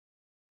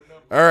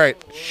All right,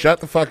 shut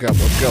the fuck up.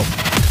 Let's go.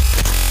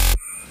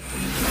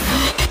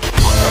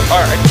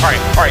 All right.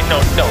 No,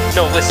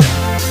 listen.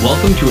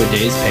 Welcome to A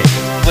Day's Pay.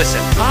 Listen.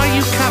 Are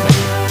you coming?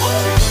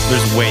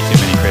 There's way too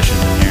many Christians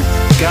in here.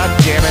 God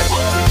damn it.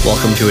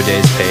 Welcome to A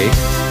Day's Pay.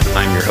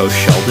 I'm your host,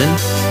 Sheldon.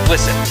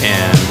 Listen.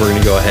 And we're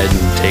going to go ahead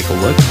and take a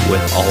look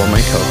with all of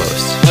my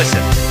co-hosts. Listen.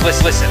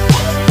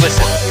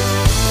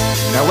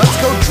 Now let's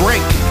go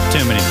drink.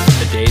 Too many.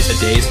 A Day's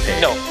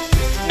Pay. No,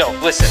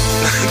 listen.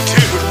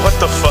 Dude, what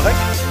the fuck?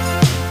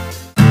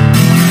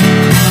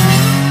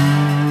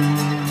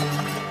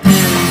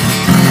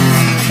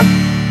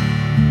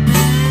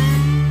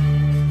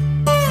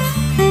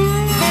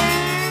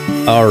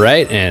 All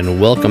right, and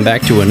welcome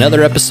back to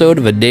another episode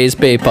of A Day's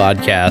Pay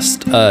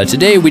podcast.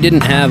 Today we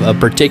didn't have a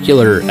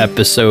particular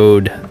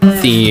episode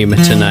theme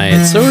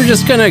tonight, so we're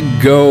just gonna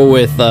go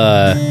with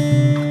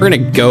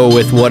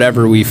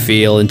whatever we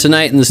feel. And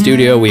tonight in the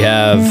studio we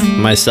have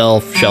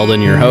myself,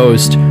 Sheldon, your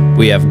host.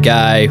 We have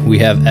Guy, we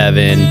have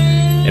Evan,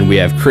 and we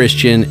have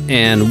Christian.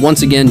 And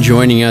once again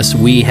joining us,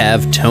 we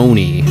have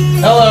Tony.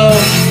 Hello.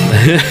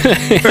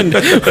 And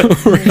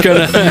we're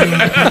gonna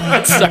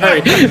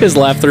sorry, his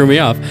laugh threw me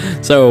off.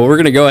 So we're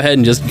gonna go ahead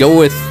and just go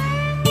with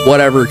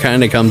whatever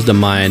kind of comes to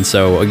mind.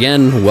 So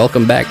again,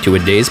 welcome back to A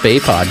Day's Pay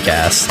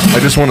podcast. I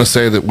just want to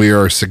say that we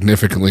are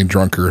significantly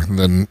drunker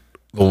than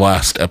the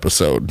last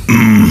episode.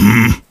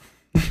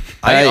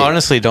 I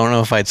honestly don't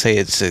know if I'd say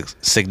it's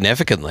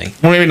significantly.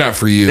 Well, maybe not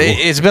for you.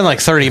 It's been like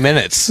 30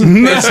 minutes. It's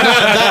not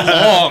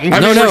that long. I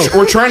mean,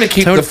 we're trying to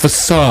keep the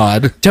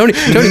facade. Tony,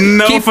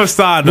 No keep,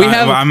 facade. We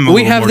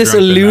have this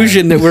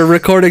illusion that we're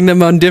recording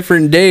them on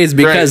different days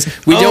because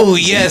we don't. Oh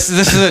yes,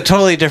 this is a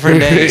totally different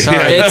day.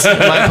 Sorry,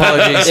 my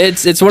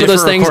apologies. It's one of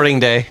those things. Recording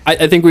day.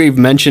 I think we've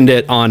mentioned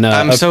it on.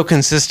 I'm so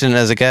consistent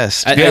as a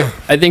guest.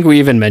 I think we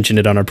even mentioned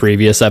it on a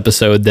previous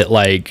episode that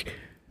like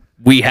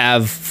we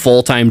have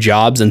full-time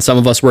jobs and some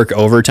of us work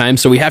overtime,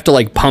 so we have to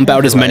like pump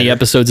out as many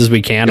episodes as we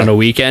can on a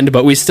weekend,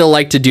 but we still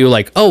like to do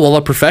like, oh well,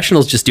 the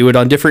professionals just do it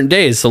on different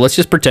days, so let's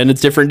just pretend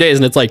it's different days.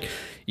 And it's like,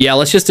 yeah,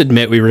 let's just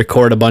admit we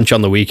record a bunch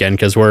on the weekend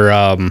because we're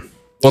well,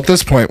 at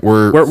this point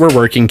we're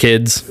working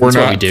kids. That's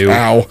what we do.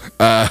 Ow.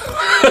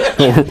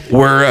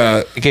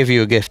 I gave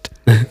you a gift.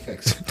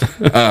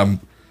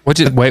 What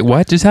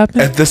just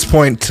happened? At this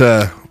point,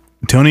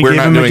 Tony we're gave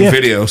not him a doing gift.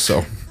 video,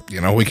 so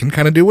we can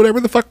kind of do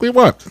whatever the fuck we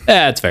want. Yeah,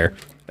 that's fair.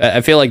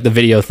 I feel like the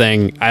video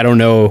thing, I don't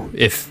know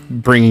if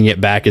bringing it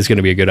back is going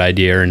to be a good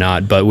idea or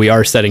not, but we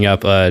are setting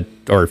up I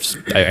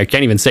can't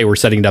even say we're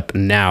setting it up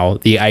now.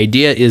 The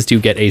idea is to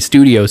get a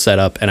studio set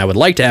up, and I would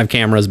like to have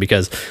cameras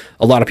because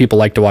a lot of people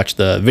like to watch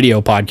the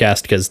video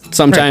podcast because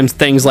sometimes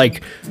things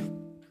like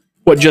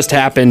what just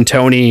happened,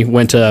 Tony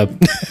went to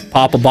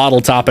pop a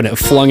bottle top and it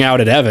flung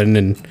out at Evan,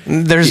 and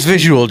There's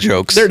visual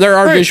jokes. there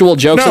are visual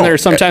jokes in there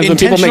sometimes when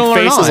people make intentional or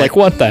faces not. like,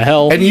 what the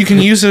hell? And you can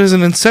use it as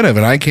an incentive,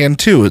 and I can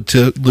too,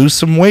 to lose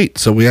some weight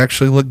so we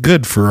actually look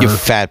good for You our...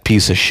 fat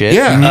piece of shit.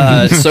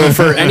 Yeah. So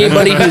for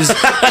anybody who's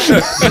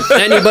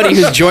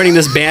joining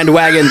this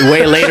bandwagon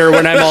way later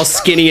when I'm all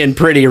skinny and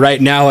pretty, right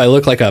now I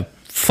look like a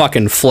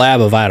fucking flab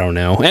of I don't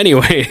know.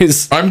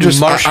 Anyways, I'm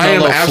just... I am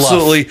Marshmallow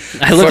absolutely...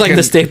 I look like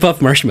the Stay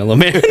Puft Marshmallow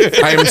Man.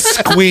 I am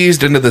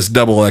squeezed into this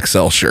double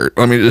XL shirt.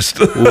 Let me just...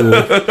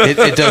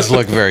 It does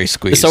look very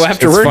squeezed. So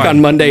after It's work fine.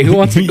 on Monday, who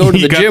wants to go to the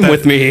You got gym that.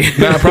 with me?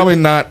 No, probably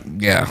not.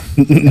 Yeah.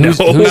 No,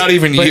 Not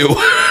even you.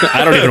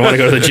 I don't even want to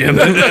go to the gym.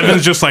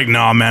 Evan's just like,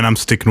 nah, man, I'm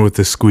sticking with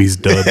this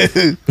squeezed dud.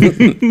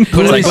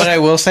 But I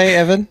will say,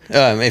 Evan,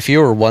 if you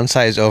were one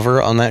size over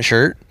on that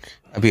shirt,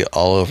 I'd be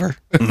all over.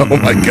 Oh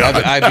my God.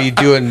 I'd be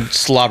doing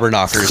slobber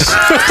knockers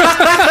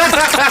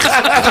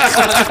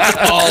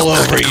all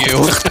over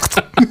you.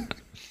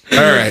 All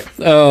right.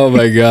 Oh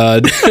my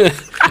God.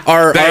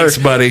 Thanks,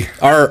 buddy.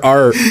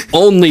 Our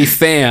only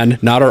fan,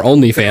 not our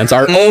only fans,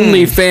 our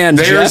only fan,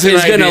 There's Jeff, an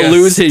is going to idea.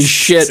 lose his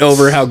shit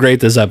over how great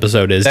this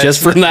episode is.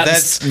 Just from that,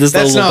 That's this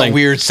little not thing.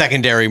 weird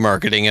secondary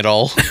marketing at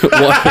all.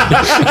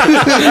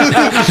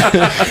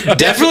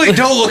 Definitely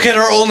don't look at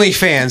our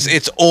OnlyFans.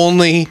 It's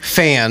only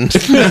fans.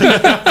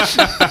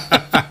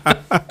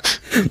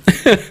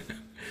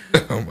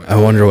 I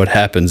wonder what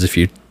happens if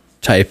you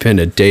type in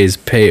A Day's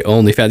Pay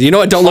OnlyFans. You know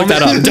what? Don't look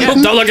that up.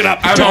 Don't look it up.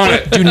 I'm on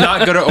it. Do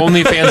not go to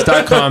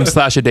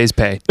onlyfans.com/a day's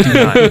pay. Do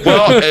not.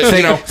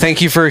 Well,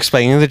 Thank you for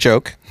explaining the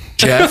joke.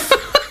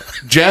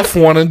 Jeff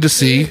wanted to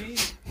see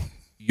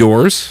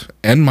yours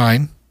and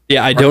mine.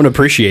 Yeah, I don't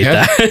appreciate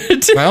Yeah.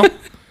 that.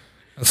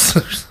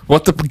 Well,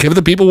 give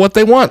the people what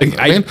they want.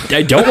 I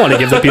don't want to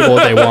give the people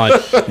what they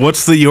want.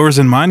 What's the yours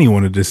and mine you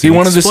wanted to see? He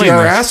wanted to see Explain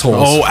our this.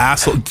 assholes. Oh,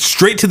 asshole.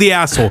 Straight to the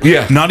asshole.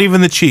 Yeah. Not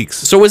even the cheeks.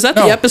 So was that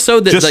the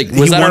episode that Just- like he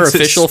was that our wants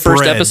it official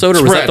first spread. episode,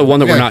 or was that Spread, the one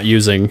that we're yeah. not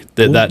using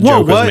that Whoa,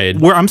 joke was what?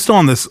 made? I'm still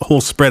on this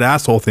whole spread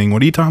asshole thing.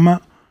 What are you talking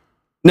about?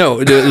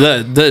 No,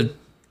 the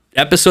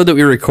episode that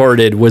we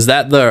recorded, was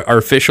that our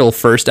official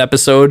first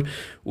episode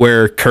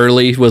where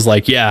Curly was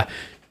like, yeah,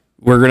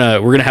 we're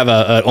gonna have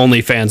a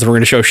OnlyFans and we're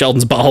gonna show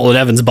Sheldon's butthole and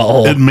Evan's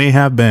butthole. It may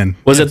have been.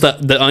 Was it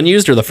the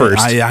unused or the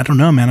first? I don't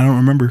know, man. I don't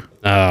remember.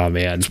 Oh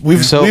man,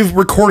 We've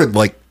recorded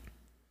like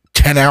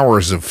 10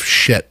 hours of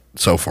shit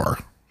so far.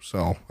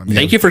 So I mean,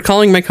 Thank you for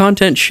calling my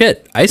content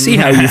shit. I see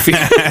how you feel.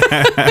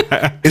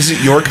 is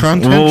it your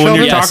content? Well, when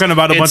you're Yes, talking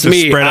about a bunch it's of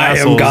me. spread I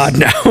assholes. am God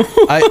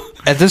now.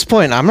 At this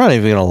point, I'm not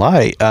even gonna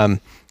lie.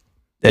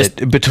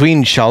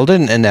 Between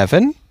Sheldon and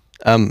Evan,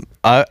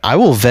 I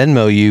will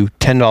Venmo you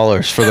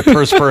 $10 for the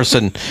first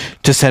person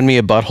to send me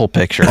a butthole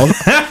picture.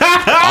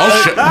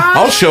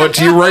 I'll show it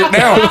to you right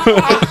now.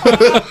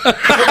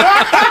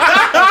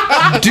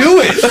 Do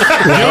it.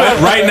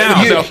 Right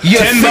now. $10.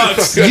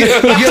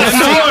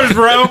 $10,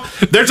 bro.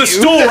 There's a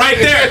stool right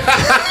there.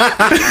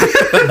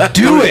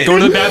 Do it. Go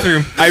to the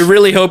bathroom. I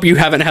really hope you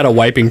haven't had a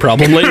wiping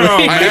problem lately.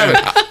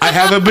 I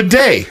have a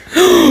bidet.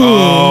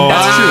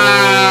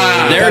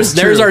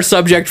 There's our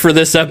subject for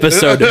this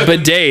episode.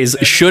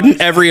 Bidets.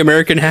 Shouldn't every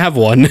American have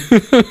one?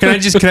 Can I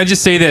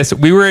just say this?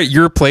 We were at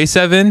your place,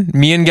 Evan,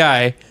 me and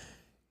Guy,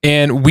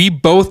 and we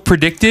both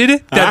predicted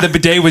that the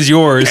bidet was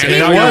yours and it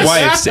not your was.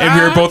 wife's, and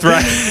we were both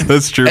right.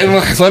 That's true. And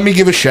let me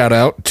give a shout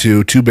out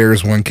to Two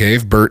Bears, One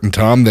Cave, Bert and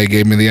Tom. They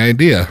gave me the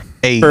idea.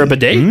 Hey. For a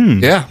bidet?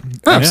 Yeah,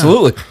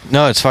 absolutely.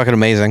 No, it's fucking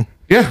amazing.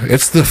 Yeah,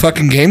 it's the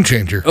fucking game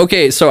changer.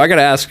 Okay, so I got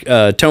to ask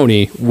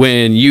Tony,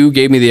 when you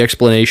gave me the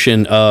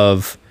explanation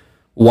of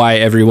why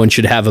everyone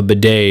should have a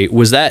bidet,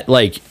 was that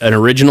like an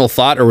original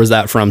thought or was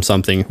that from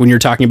something when you're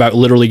talking about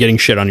literally getting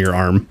shit on your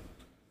arm?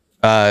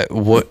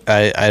 What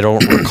I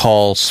don't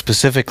recall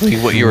specifically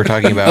what you were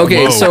talking about.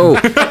 Okay, so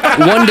one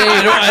day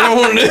I don't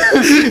want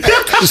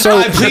to. so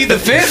I plead the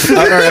fifth.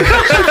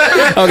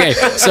 okay,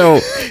 so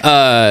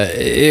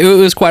it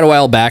was quite a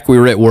while back. We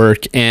were at work,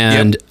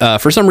 and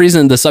for some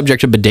reason, the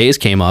subject of bidets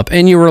came up,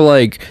 and you were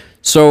like,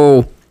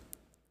 "So,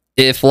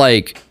 if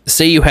like,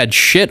 say you had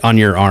shit on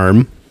your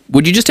arm,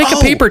 would you just take a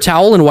paper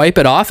towel and wipe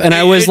it off?" And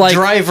I was like,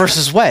 dry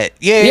versus wet.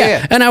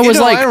 Yeah. And I was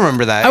like, I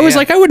remember that. I was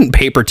like, I wouldn't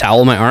paper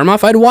towel my arm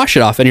off. I'd wash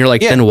it off. And you're like,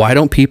 then why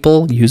don't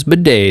people use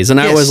bidets? And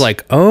I was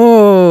like,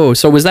 oh,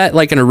 so was that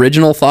like an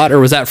original thought or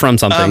was that from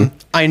something?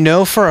 I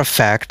know for a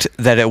fact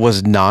that it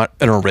was not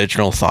an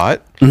original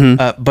thought,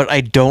 but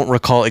I don't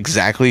recall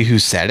exactly who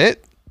said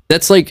it.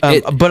 That's like,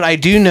 But I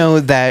do know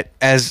that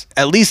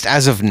at least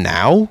as of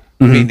now,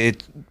 I mean,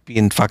 it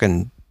being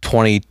fucking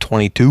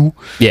 2022.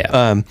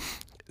 yeah.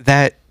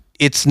 That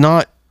it's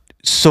not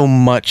so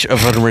much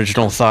of an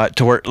original thought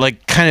to where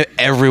like kind of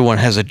everyone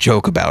has a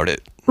joke about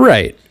it.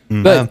 Right.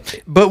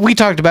 But we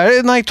talked about it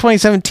in like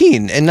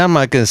 2017, and I'm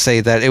not going to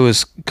say that it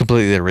was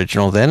completely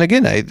original then.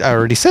 Again, I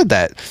already said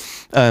that.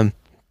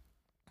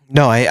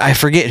 No, I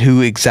forget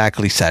who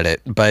exactly said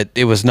it, but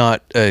it was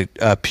not a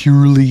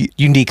purely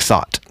unique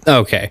thought.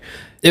 okay.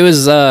 It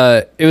was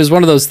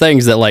one of those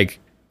things that like,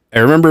 I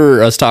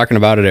remember us talking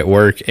about it at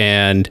work,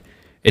 and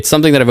it's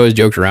something that I've always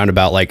joked around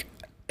about. Like,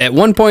 at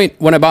one point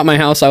when I bought my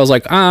house, I was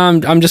like,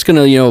 I'm just going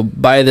to,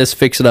 buy this,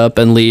 fix it up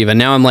and leave. And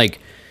now I'm like,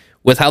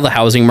 with how the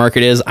housing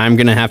market is, I'm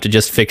going to have to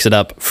just fix it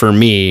up for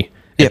me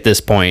at this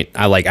point.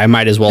 I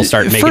might as well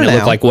start making it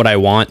look like what I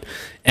want.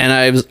 And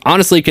I was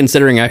honestly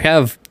considering, I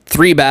have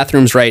 3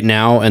 bathrooms right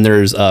now, and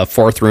there's a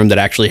 4th room that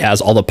actually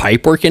has all the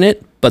pipe work in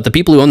it. But the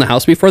people who owned the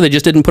house before, they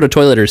just didn't put a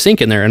toilet or sink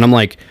in there. And I'm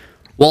like,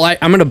 well, I'm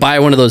going to buy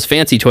one of those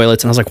fancy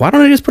toilets. And I was like, why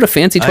don't I just put a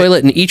fancy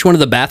toilet in each one of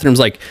the bathrooms?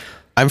 Like,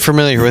 I'm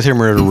familiar with your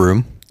murder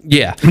room.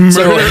 yeah.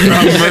 So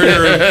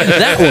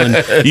that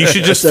one. You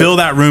should just fill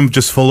that room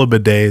just full of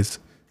bidets.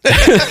 Just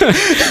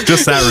that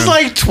This is room.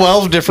 like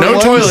 12 different No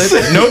ones.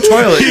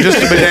 toilet, just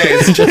a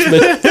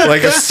bidet.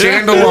 Like a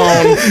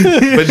standalone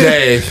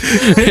bidet.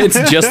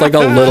 It's just like a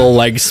little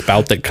like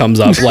spout that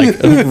comes up like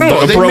the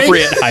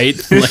appropriate height.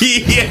 Like,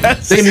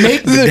 Yes. They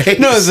make bidets.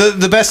 No,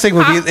 the best thing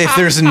would be if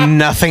there's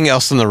nothing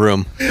else in the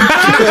room.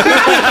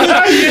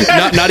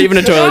 not even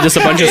a toilet, just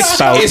a bunch of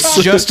spouts.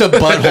 It's just a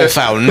butthole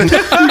fountain.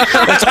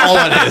 That's all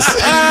it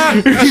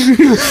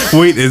is.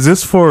 Wait, is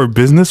this for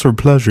business or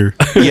pleasure?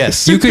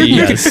 Yes. You could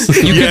Yes.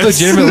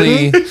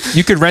 legitimately,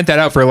 you could rent that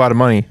out for a lot of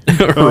money.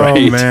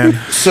 Right. Oh, man.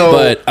 So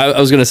But I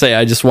was gonna say,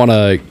 I just want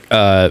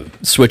to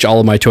switch all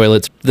of my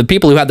toilets. The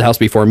people who had the house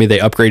before me, they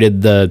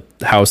upgraded the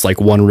house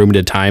like one room at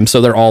a time,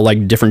 so they're all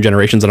like different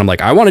generations. And I'm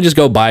like, I want to just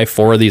go buy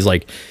 4 of these.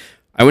 Like,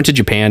 I went to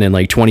Japan in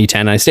like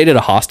 2010. And I stayed at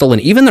a hostel,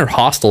 and even their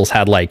hostels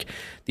had like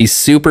these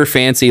super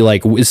fancy,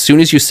 like as soon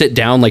as you sit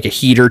down, like a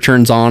heater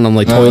turns on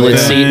the toilet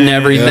seat and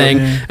everything.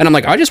 And I'm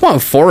like, I just want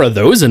 4 of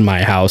those in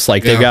my house.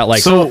 Like they've got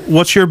like. So,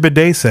 what's your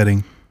bidet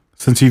setting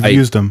since you've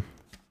used them?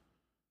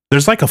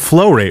 There's like a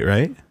flow rate,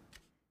 right?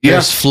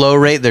 There's flow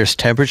rate, there's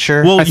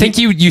temperature. Well, I think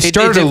you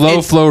start at a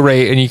low flow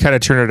rate and you kind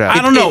of turn it up.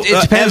 I don't know.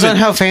 It depends Evan,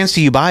 on how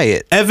fancy you buy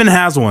it. Evan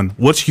has one.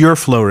 What's your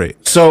flow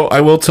rate? So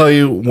I will tell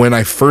you, when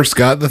I first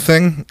got the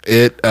thing,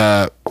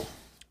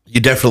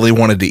 you definitely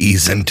wanted to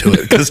ease into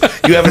it because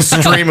you have a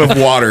stream of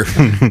water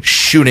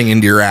shooting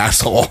into your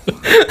asshole.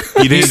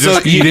 You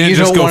didn't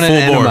just go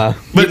full bore.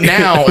 But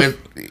now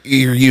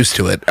you're used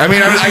to it. I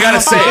mean, I gotta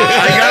say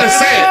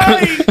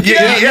it.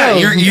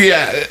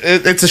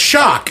 It's a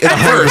shock at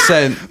first,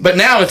 100%. but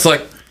now it's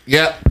like,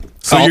 yeah.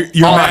 So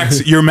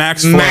your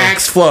max flow.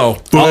 Max flow.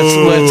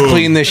 Let's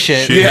clean this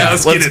shit. Yeah,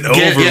 Let's get it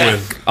over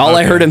with. All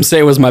I heard him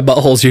say was my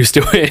butthole's used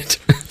to it.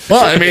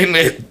 Well, I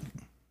mean,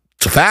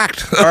 It's a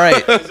fact. All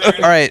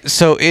right.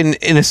 So in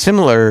a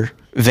similar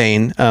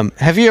vein,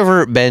 have you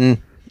ever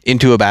been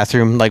into a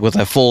bathroom like with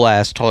a full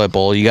ass toilet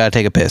bowl? You gotta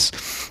take a piss.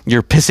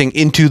 You're pissing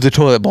into the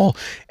toilet bowl,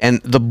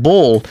 and the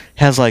bowl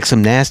has like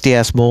some nasty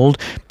ass mold,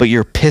 but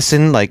you're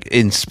pissing like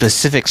in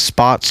specific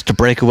spots to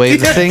break away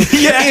the thing.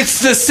 Yeah. It's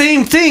the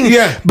same thing.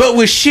 Yeah. But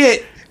with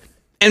shit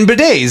and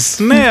bidets.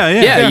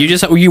 Yeah,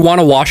 you want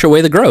to wash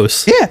away the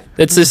gross. Yeah.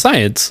 It's the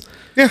science.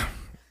 Yeah.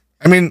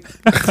 I mean,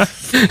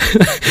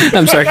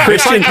 I'm sorry,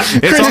 Christian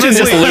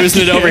just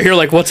losing it over here.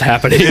 Like, what's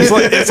happening? It's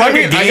like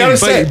a I game. gotta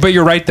say, But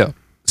you're right though.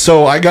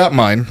 so I got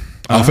mine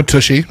off of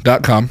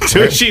Tushy.com.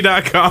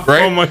 Tushy.com.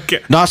 Right. Oh my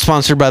god. Not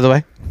sponsored, by the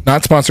way.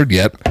 Not sponsored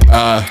yet.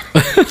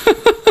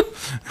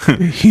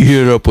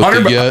 Hit up with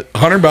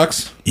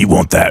 $100. You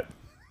want that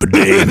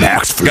bidet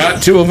max for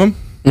Got 2 of them.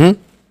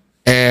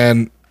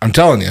 And I'm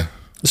telling you,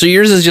 So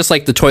yours is just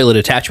like the toilet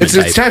attachment it's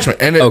an type.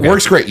 attachment, and it Okay.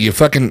 works great. You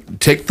fucking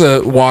take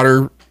the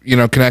water,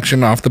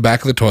 connection off the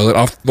back of the toilet,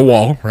 off the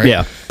wall, right?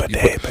 Yeah.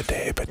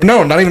 bidet.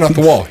 No, not even off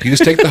the wall. You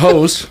just take the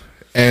hose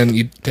and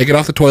you take it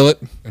off the toilet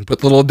and put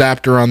the little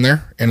adapter on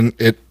there, and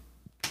it.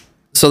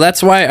 So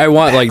that's why I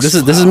want like this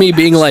is me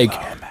being like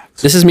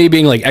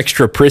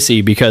extra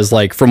prissy, because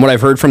like from what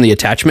I've heard from the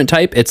attachment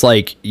type, it's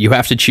like you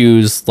have to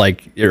choose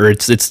like, or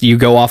it's you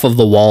go off of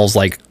the walls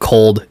like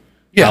cold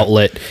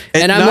outlet,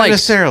 and I'm not like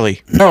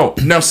necessarily. No.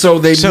 So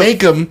they make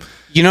them.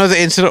 You know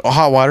the instant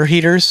hot water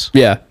heaters?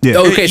 yeah.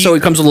 Okay, so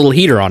it comes with a little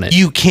heater on it.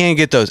 You can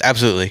get those,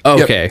 absolutely.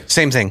 Okay.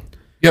 Same thing.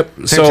 Yep.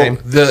 So same.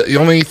 the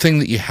only thing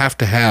that you have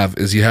to have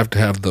is you have to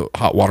have the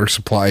hot water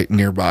supply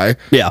nearby.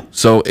 Yeah.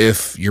 So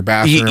if your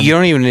bathroom, You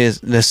don't even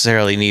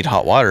necessarily need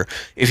hot water.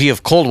 If you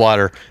have cold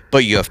water,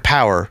 but you have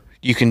power,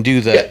 you can do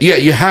the. yeah,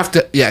 you have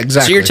to. Yeah,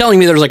 exactly. So you're telling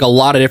me there's like a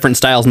lot of different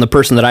styles, and the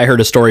person that I heard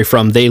a story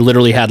from, they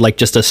literally had like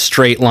just a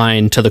straight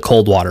line to the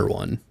cold water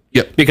one.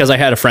 Yep. Because I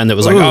had a friend that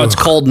was like, "Oh, it's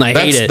cold and I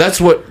hate it." That's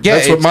what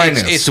mine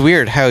is. It's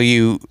weird how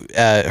you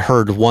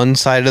heard one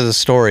side of the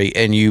story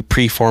and you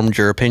preformed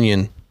your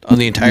opinion on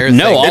the entire thing.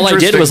 No, all I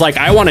did was like,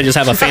 I want to just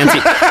have a fancy.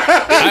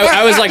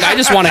 I was like, I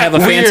just want to have a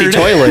fancy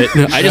toilet.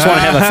 I just want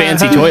to have a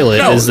fancy toilet.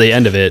 Is the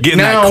end of it. Getting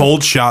Now- that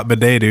cold shot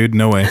bidet, dude.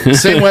 No way.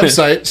 Same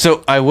website.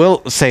 So I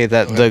will say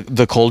that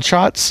the cold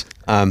shots,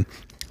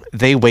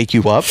 they wake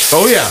you up.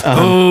 Oh yeah.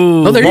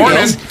 Oh, there you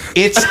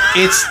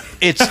go.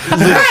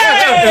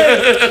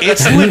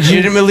 It's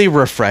legitimately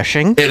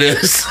refreshing. It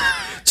is.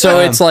 So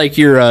it's like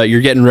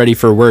you're getting ready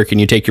for work and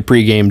you take your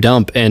pregame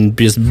dump and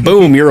just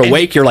boom, you're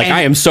awake. You're like,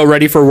 I am so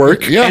ready for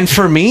work. Yeah. And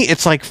for me,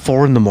 it's like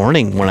 4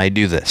 a.m. when I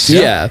do this.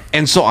 Yeah.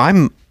 And so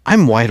I'm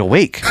wide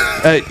awake.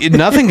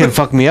 Nothing can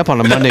fuck me up on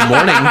a Monday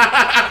morning.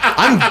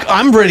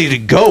 I'm ready to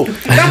go.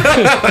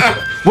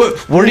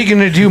 What are you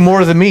gonna do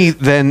more than me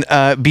than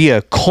be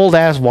a cold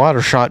ass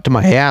water shot to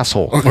my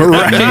asshole? Nothing.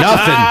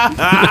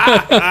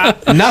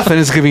 Nothing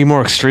is gonna be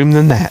more extreme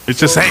than that. It's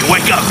just, hey,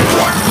 wake up.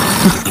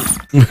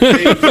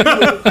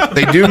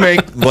 They do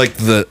make like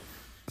the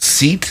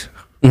seat,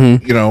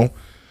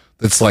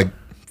 that's like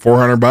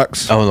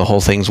 $400. Oh, and the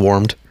whole thing's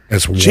warmed.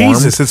 It's warm.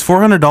 Jesus, it's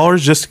 $400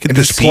 just to get It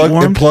the just seat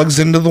warm? it plugs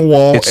into the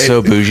wall. It's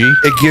so bougie.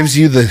 It gives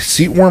you the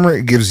seat warmer.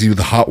 It gives you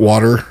the hot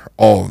water.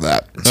 All of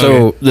that.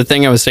 So the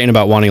thing I was saying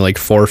about wanting like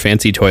 4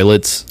 fancy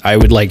toilets, I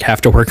would like have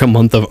to work a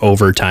month of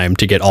overtime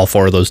to get all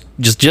 4 of those.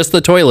 Just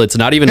the toilets,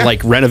 not even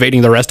like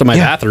renovating the rest of my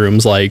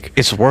bathrooms. Like,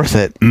 It's worth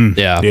it.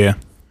 Yeah.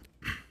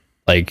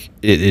 like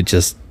it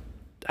just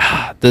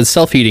the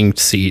self-heating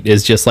seat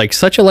is just like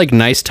such a like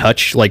nice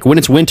touch. Like when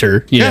it's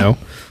winter, you know.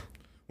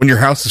 When your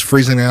house is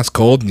freezing ass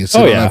cold and you sit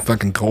Oh, on yeah. that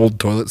fucking cold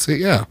toilet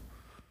seat, yeah.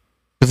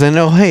 But then,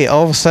 hey,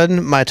 all of a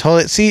sudden, my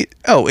toilet seat,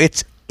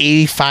 it's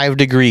 85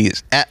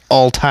 degrees at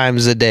all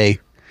times a day.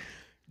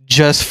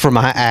 Just for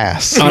my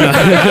ass.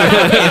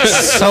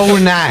 It's so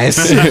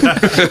nice.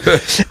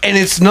 And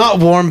it's not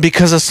warm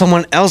because of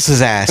someone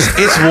else's ass.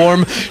 It's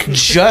warm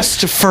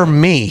just for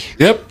me.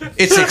 Yep.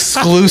 It's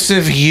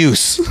exclusive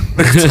use.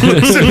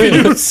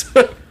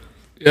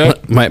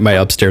 Yep. My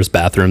upstairs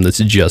bathroom that's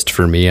just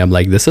for me. I'm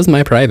like, this is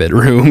my private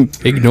room.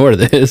 Ignore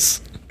this.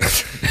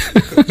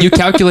 You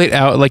calculate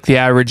out like the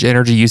average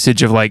energy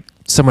usage of like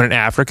someone in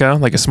Africa,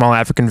 like a small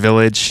African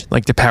village,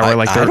 like to power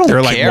like I don't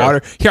their like care.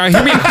 water. Hear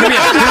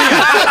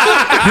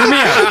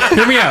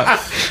me out.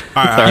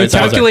 Sorry, You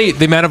calculate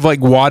the amount of like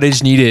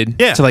wattage needed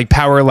to like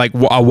power like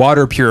a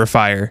water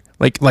purifier,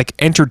 like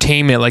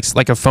entertainment,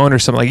 like a phone or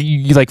something. Like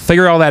you like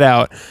figure all that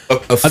out.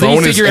 A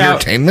phone is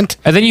entertainment?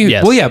 And then you,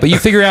 Yes. but you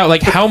figure out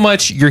like how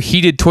much your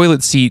heated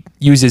toilet seat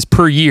uses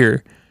per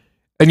year.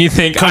 And you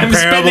think I'm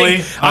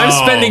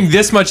spending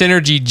this much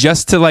energy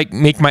just to like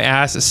make my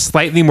ass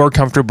slightly more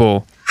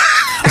comfortable.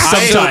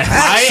 Sometimes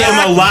I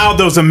am allowed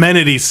those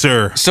amenities,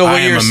 sir. So I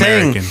what am you're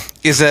American. saying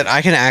is that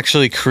I can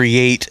actually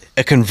create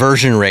a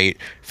conversion rate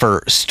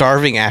for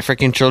starving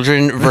African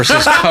children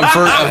versus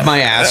comfort of my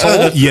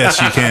asshole? Yes,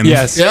 you can.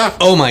 Yes. Yeah.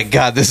 Oh my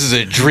God, this is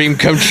a dream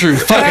come true.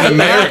 Fucking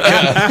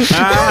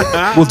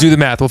America. We'll do the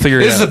math. We'll figure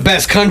it This is out. the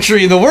best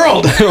country in the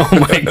world. Oh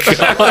my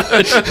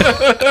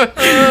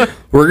god.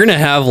 We're gonna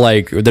have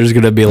there's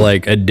gonna be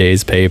like a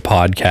Days Pay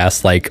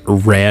podcast, like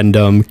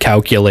random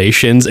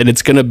calculations, and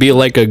it's gonna be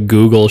like a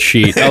Google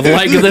sheet of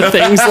like the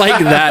things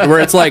like that, where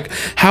it's like,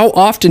 how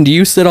often do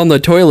you sit on the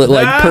toilet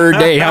like per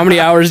day? How many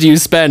hours do you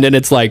spend? And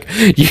it's like,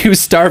 you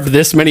starved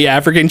this many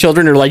African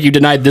children, or like you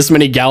denied this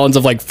many gallons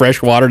of like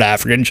fresh water to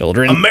African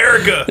children.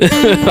 America.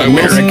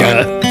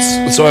 America.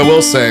 So I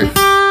will say,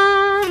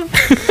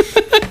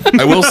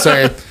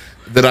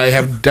 that I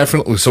have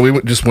definitely. So we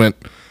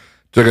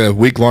took a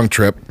week-long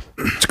trip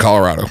to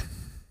Colorado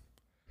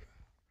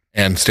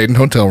and stayed in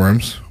hotel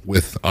rooms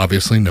with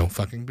obviously no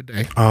fucking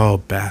bidet. Oh,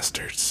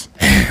 bastards.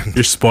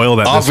 You're spoiled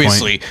at this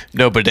Obviously,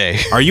 no bidet.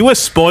 point. Are you a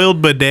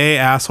spoiled bidet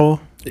asshole?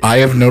 I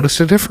have noticed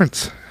a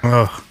difference.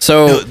 Oh.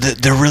 So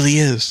There really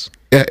is.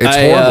 Yeah, it's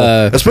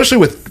horrible, especially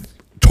with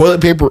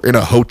toilet paper in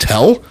a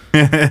hotel.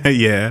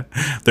 Yeah.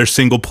 They're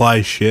single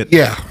ply shit.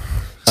 Yeah.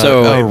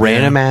 A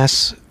random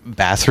ass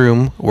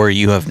bathroom where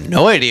you have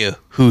no idea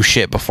who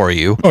shit before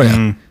you. Oh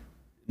yeah.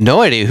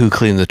 No idea who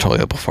cleaned the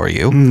toilet before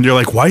you. You're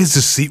like, why is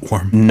this seat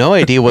warm? No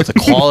idea what the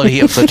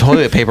quality of the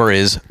toilet paper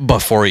is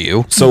before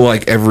you. So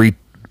like every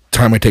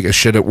time I take a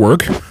shit at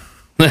work,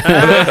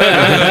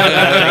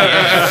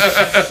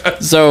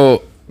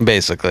 so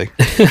Basically.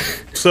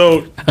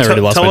 So I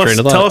already lost my train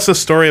of thought. tell us a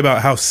story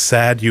about how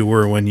sad you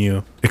were when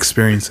you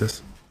experienced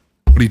this.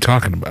 what are you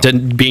talking about?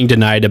 being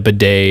denied a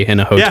bidet in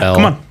a hotel. Yeah,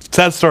 come on.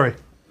 Sad story.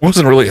 It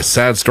wasn't really a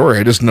sad story.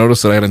 I just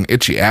noticed that I had an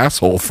itchy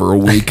asshole for a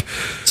week.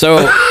 So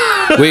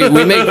me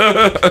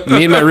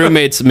and my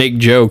roommates make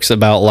jokes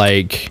about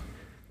like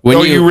when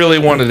you really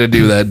wanted to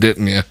do that,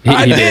 didn't you? he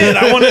did.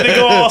 I wanted to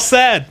go all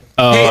sad.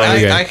 Oh,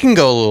 Hey, okay. I can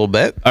go a little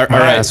bit. All My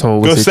right. asshole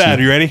was Go itchy. sad.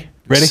 You ready?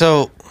 Ready?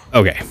 So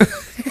Okay.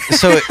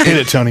 Hit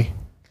it, Tony.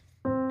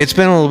 it's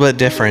been a little bit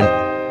different.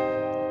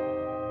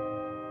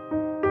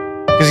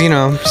 Because,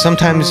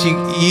 sometimes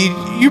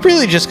you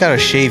really just got to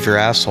shave your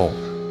asshole.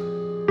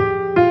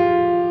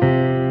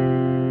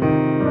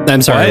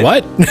 I'm sorry.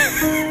 What?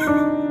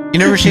 You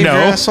never shaved your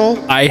asshole?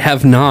 I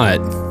have not.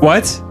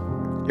 What?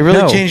 It really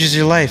No. changes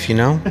your life,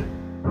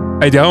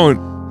 I don't.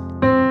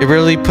 It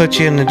really puts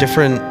you in a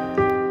different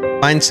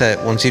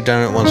mindset once you've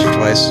done it once or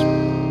twice.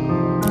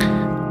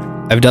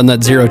 I've done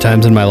that 0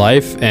 times in my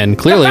life, and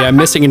clearly I'm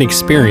missing an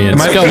experience.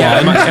 Go on.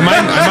 Am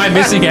I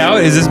missing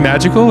out? Is this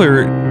magical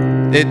or?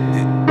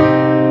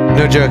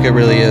 No joke, it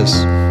really is.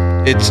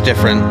 It's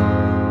different.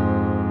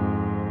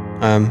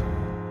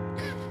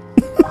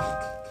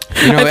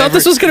 I thought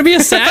this was going to be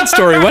a sad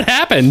story. What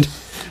happened?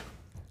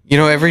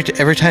 Every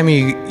time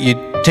you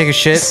take a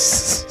shit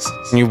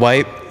and you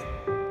wipe,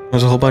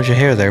 there's a whole bunch of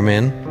hair there,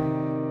 man.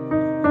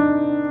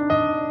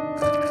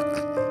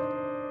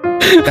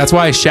 That's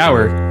why I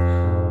shower.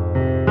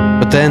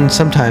 But then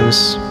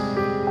sometimes,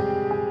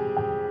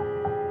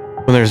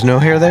 when there's no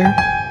hair there,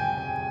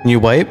 and you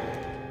wipe,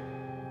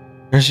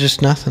 there's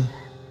just nothing.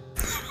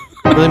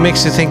 It really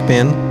makes you think,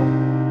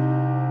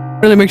 man.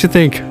 Really makes you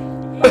think.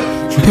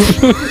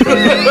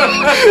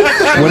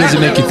 What does it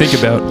make you think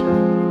about?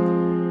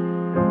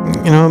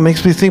 It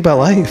makes me think about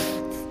life.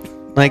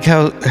 Like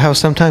how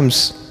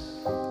sometimes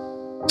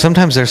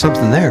there's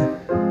something there.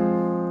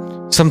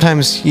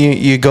 Sometimes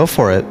you go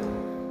for it.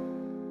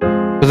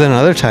 But then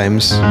other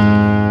times,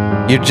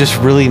 you just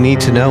really need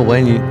to know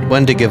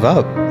when to give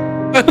up.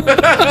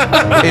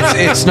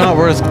 It's not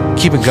worth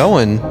keeping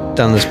going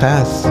down this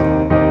path.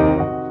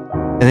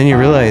 And then you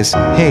realize,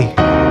 hey,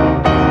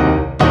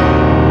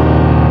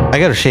 I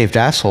got a shaved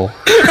asshole.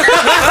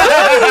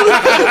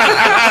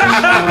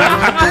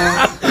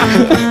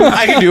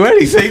 I can do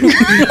anything.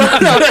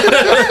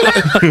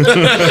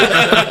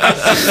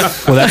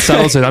 Well, that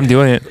settles it. I'm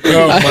doing it.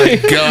 Oh my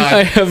god!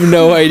 I have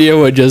no idea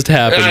what just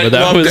happened, I but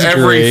that loved was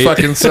every great.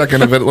 fucking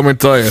second of it. Let me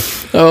tell you.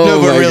 Oh,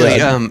 No, but my really,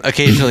 God.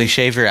 occasionally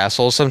shave your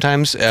asshole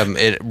sometimes.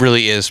 It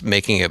really is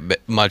making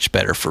it much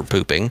better for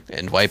pooping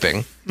and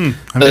wiping.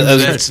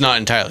 That's not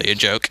entirely a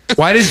joke.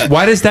 Why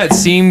does that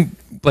seem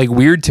like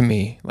weird to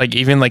me? Like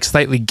even like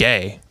slightly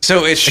gay.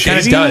 So it's It kind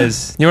of shaving?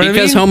 does. You know what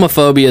Because I mean?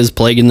 homophobia is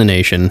plaguing the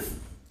nation.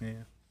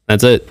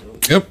 That's it.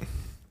 Yep.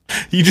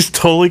 You just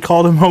totally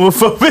called him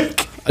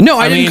homophobic. No,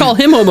 I didn't call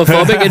him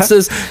homophobic. It's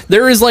just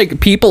there is like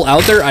people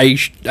out there. I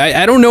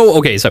don't know.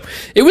 Okay, so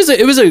it was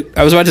a.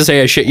 I was about to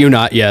say I shit you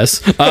not. Yes.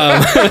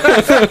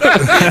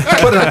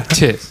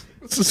 Tis.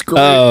 This is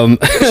great.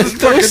 This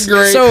is fucking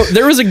great. So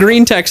there was a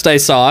green text I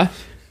saw,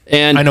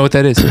 and I know what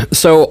that is.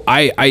 So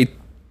I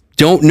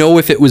don't know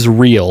if it was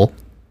real,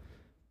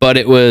 but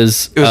it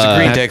was. It was a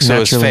green text, so it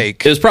was naturally.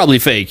 fake. It was probably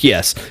fake,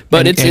 yes.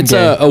 But And it's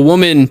gay. a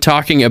woman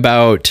talking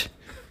about,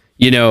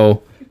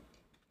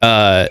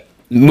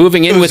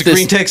 moving in It was with a this.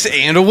 green text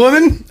and a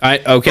woman?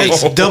 Okay.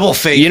 It's double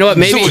fake. You know what,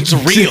 maybe- So it's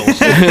real.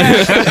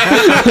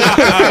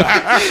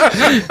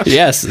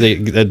 Yes,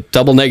 the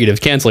double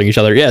negative canceling each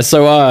other. Yes.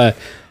 So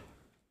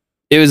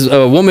it was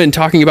a woman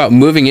talking about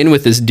moving in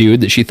with this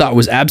dude that she thought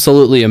was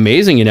absolutely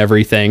amazing and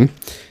everything.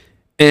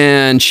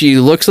 And she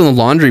looks in the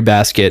laundry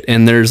basket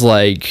and there's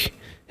like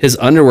his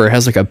underwear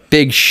has like a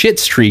big shit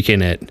streak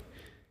in it.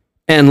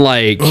 And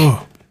like,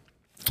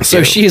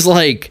 so she's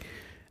like,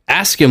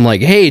 ask him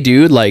like, hey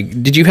dude, like,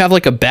 did you have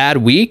like a bad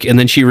week? And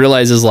then she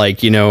realizes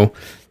like, you know,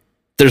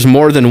 there's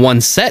more than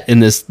one set in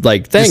this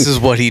like thing. This is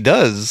what he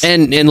does.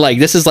 And like,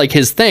 this is like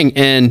his thing.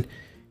 And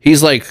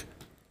he's like,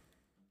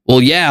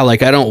 well, yeah,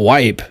 like I don't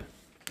wipe.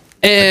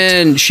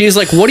 And she's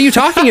like, what are you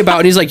talking about?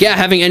 And he's like, yeah,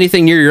 having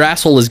anything near your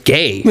asshole is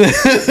gay. I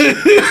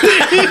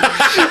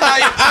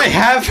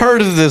have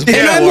heard of this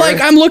before. And I'm like,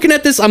 I'm looking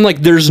at this. I'm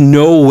like, there's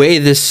no way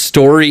this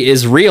story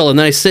is real. And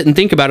then I sit and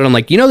think about it. I'm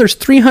like, you know, there's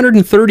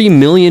 330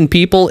 million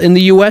people in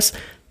the U.S.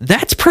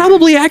 That's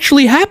probably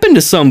actually happened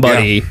to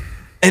somebody. Yeah.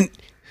 And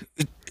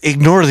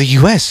ignore the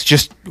U.S.,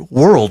 just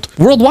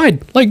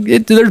worldwide. Like,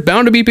 there's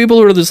bound to be people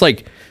who are just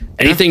like,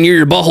 anything near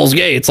your butthole's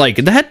gay. It's like,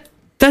 that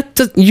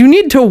you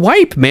need to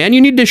wipe, man.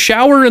 You need to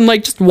shower and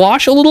like just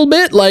wash a little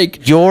bit.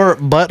 Like, your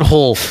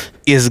butthole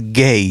is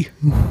gay.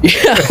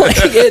 Yeah, like,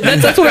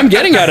 that's what I'm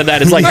getting out of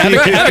that. It's like having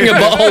a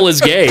butthole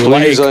is gay.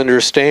 Please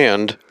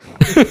understand.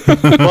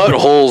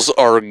 Buttholes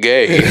are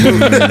gay.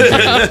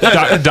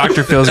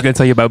 Dr. Phil's going to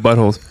tell you about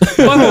buttholes.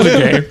 Buttholes are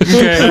gay.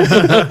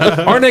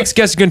 Okay. Our next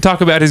guest is going to talk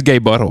about his gay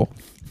butthole.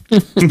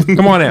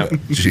 Come on out.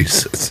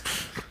 Jesus.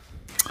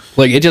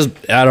 Like, it just,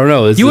 I don't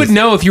know. You would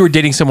know if you were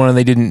dating someone and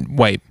they didn't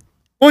wipe.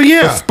 Well,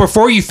 yeah.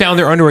 Before you found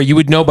their underwear, you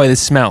would know by the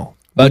smell.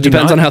 It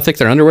depends on how thick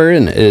their underwear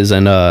is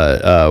and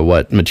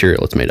what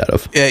material it's made out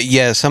of.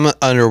 Yeah, some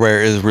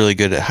underwear is really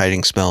good at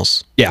hiding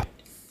smells. Yeah.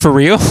 For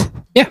real?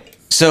 Yeah.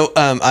 So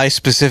I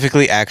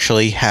specifically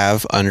actually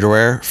have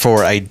underwear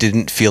for I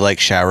didn't feel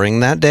like showering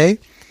that day.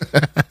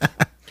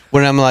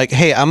 When I'm like,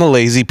 hey, I'm a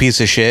lazy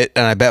piece of shit,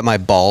 and I bet my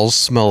balls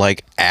smell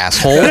like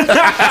asshole.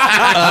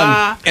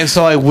 And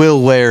so I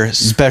will wear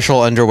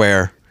special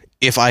underwear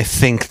if I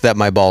think that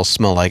my balls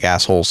smell like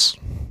assholes.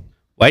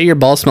 Why do your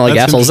balls smell like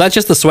assholes? Is that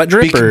just the sweat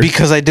drip?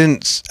 Because I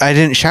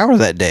didn't shower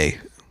that day.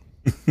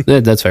 Yeah,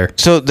 that's fair.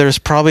 So there's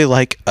probably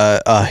like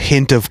a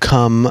hint of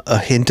cum, a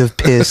hint of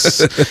piss,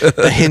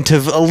 a hint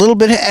of a little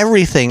bit of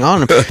everything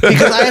on them.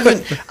 Because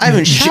I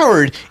haven't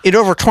showered in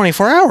over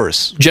 24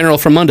 hours. General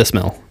Famunda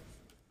smell.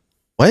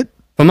 What?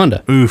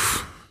 Famunda.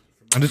 Oof.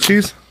 Famunda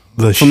cheese?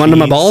 From under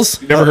my balls?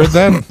 You never heard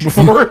that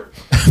before?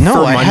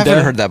 No, I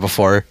haven't heard that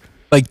before.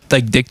 Like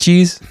dick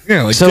cheese?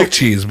 Yeah, like dick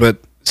cheese, but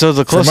so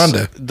the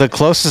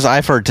closest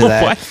I've heard to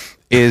that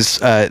is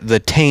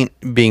the taint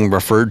being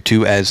referred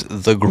to as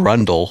the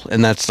grundle,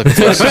 and that's the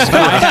closest.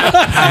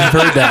 I've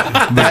heard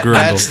that.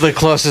 That's the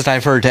closest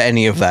I've heard to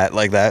any of that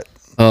like that.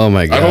 Oh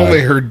my god! I've only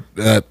heard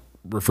that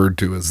referred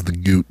to as the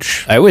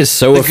gooch. I was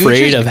so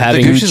afraid of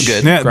having the gooch is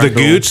good. Yeah, the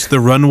gooch, the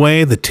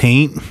runway, the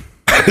taint.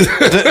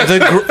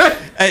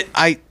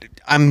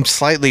 I'm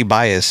slightly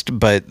biased,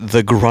 but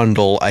the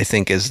grundle I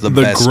think is the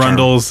best. The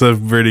grundle's a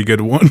pretty good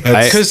one.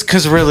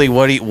 Because really,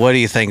 what do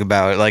you think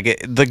about it? Like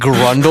the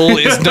grundle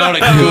is not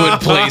a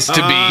good place to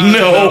be.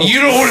 No,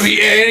 you don't want to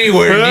be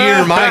anywhere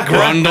near my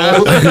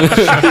grundle.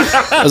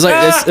 I was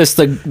like, it's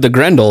the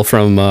Grendel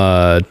from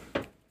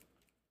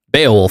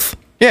Beowulf.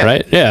 Yeah.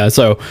 Right. Yeah.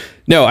 So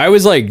no, I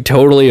was like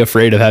totally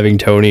afraid of having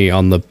Tony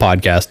on the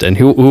podcast. And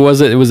who was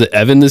it? Was it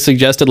Evan that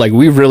suggested like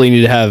we really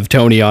need to have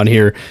Tony on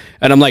here?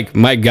 And I'm like,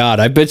 my God,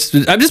 I've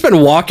just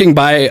been walking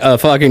by a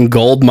fucking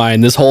gold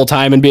mine this whole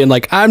time and being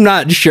like, I'm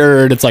not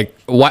sure. And it's like,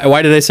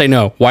 why did I say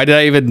no? Why did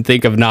I even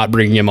think of not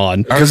bringing him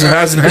on? Because it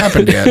hasn't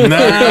happened yet.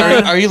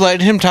 Are you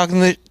letting him talk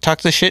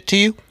the shit to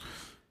you?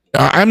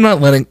 I'm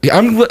not letting.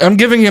 I'm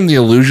giving him the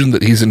illusion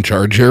that he's in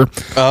charge here.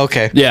 Oh,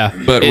 okay. Yeah,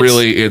 but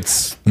really,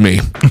 it's me.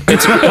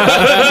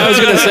 I was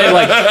gonna say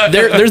like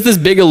there's this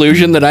big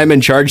illusion that I'm in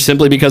charge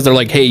simply because they're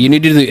like, hey, you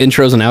need to do the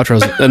intros and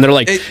outros, and they're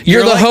like,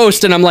 you're the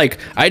host, and I'm like,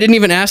 I didn't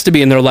even ask to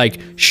be, and they're like,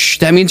 shh,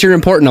 that means you're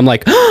important. I'm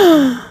like,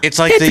 it's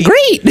like it's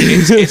great.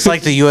 It's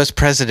like the U.S.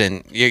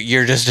 president.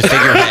 You're just a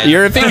figurehead.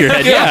 You're a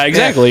figurehead. Yeah,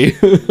 exactly.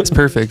 It's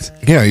perfect.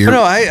 Yeah, you're.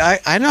 No,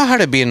 I know how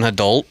to be an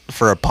adult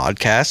for a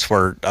podcast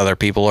where other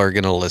people are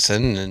gonna listen,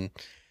 and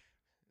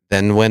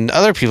then when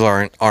other people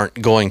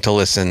aren't going to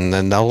listen,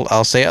 then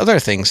I'll say other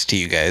things to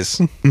you guys.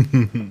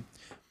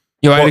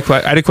 Yo, I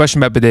had a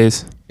question about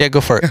bidets. Yeah, go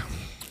for it.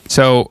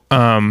 So,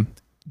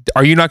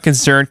 are you not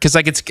concerned? Because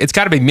like it's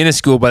got to be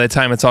minuscule by the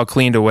time it's all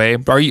cleaned away.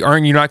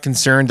 Aren't you not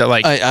concerned that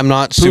like I'm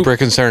not super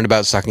concerned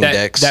about sucking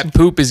dicks? That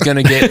poop is going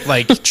to get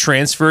like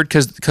transferred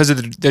because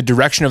of the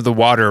direction of the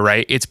water,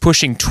 right? It's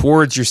pushing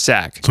towards your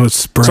sack. So it's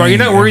spraying. So are you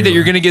not worried that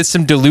you're going to get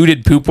some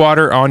diluted poop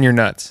water on your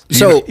nuts?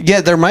 So yeah,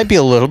 there might be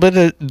a little bit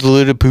of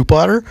diluted poop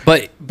water,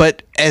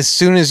 but as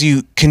soon as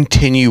you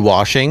continue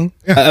washing,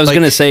 I was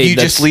going to say you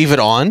just leave it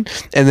on,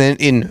 and then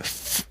in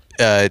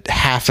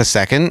half a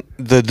second,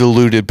 the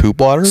diluted poop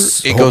water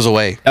it goes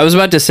away. I was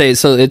about to say,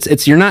 so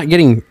it's you're not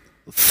getting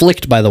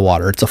flicked by the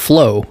water; it's a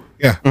flow.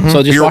 Yeah. So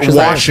it just you're washes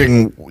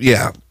washing.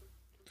 Yeah.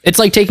 It's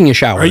like taking a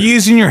shower. Are you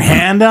using your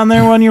hand down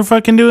there when you're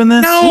fucking doing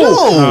this?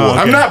 No,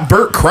 I'm not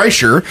Bert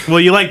Kreischer. Well,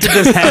 you like to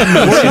just hand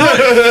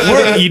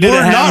motion. You did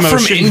a hand Not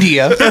motion. from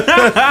India.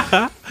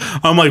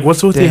 I'm like,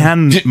 what's with the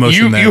hand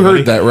motion there? You heard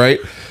buddy? that, right?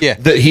 Yeah.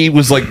 That he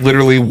was like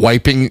literally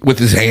wiping with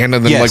his hand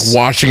and then Yes. like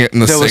washing it in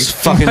the That sink. was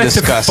fucking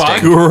disgusting.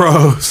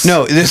 Gross.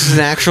 No, this is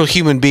an actual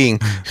human being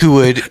who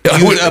would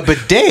use a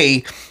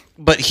bidet,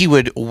 but he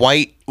would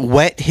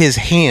wet his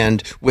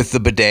hand with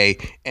the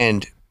bidet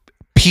and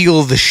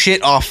peel the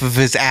shit off of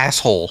his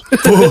asshole.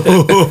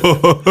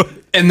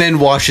 And then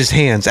wash his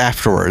hands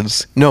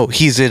afterwards. No,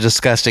 he's a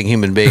disgusting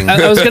human being.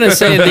 I was gonna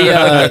say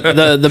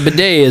the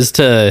bidet is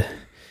to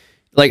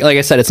like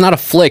I said, it's not a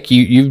flick.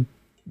 You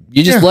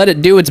just let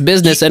it do its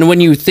business, and when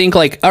you think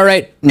like, all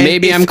right,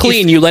 maybe I'm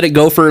clean, you let it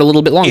go for a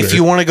little bit longer. If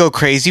you want to go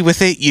crazy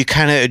with it, you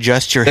kind of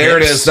adjust your There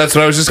hips. it is. That's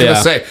what I was just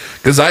gonna say.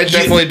 Because I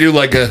definitely do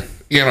like a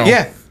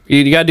Yeah.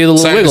 you gotta do the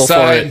little side to wiggle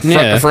side, for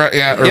it. front to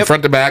front, or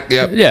front to back.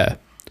 Yep. Yeah.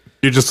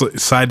 You're just like,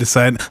 side to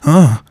side.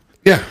 Oh.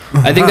 Yeah.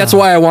 I think that's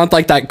why I want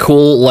like that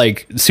cool,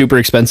 like super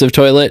expensive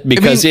toilet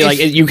because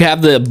you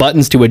have the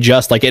buttons to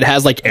adjust. Like it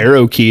has like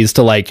arrow keys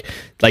to like,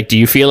 do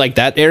you feel like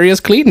that area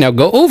is clean? Now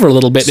go over a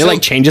little bit. And it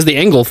like changes the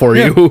angle for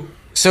you.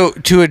 So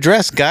to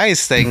address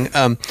Guy's thing,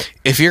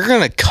 if you're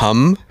gonna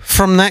come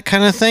from that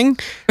kind of thing,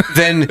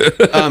 then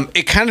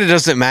it kind of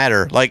doesn't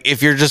matter. Like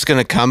if you're just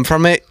gonna come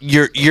from it,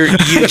 you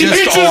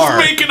just are.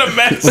 Making a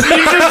mess.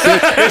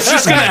 It's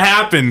just gonna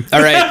happen.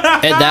 All right.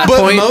 At that But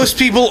point, most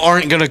people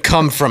aren't gonna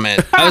come from it.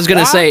 I was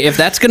gonna say if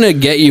that's gonna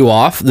get you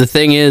off, the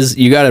thing is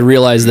you got to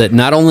realize that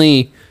not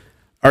only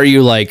are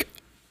you like,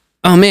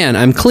 oh man,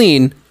 I'm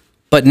clean,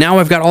 but now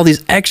I've got all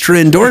these extra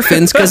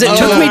endorphins because it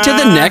took me to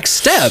the next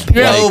step.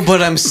 Oh,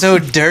 but I'm so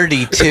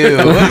dirty too.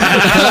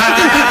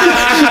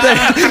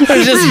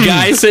 There's this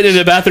guy sitting in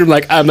the bathroom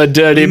like, I'm a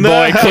dirty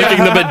boy,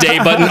 clicking the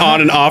bidet button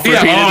on and off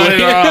repeatedly.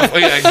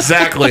 Yeah,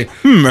 exactly.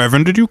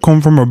 Evan, did you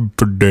come from a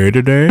bidet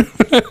today?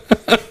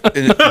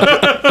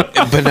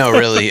 But no,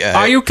 really.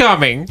 Are you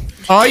coming?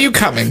 Are you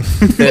coming?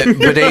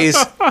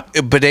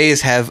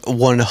 Bidets have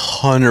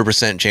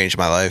 100% changed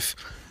my life.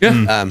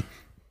 Yeah.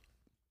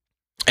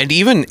 And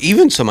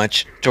even so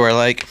much to where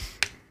like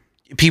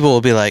people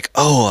will be like,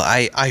 oh,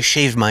 I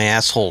shaved my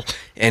asshole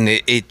and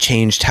it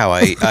changed how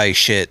I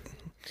shit.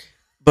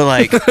 But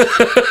like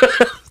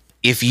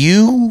if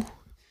you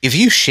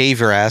shave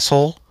your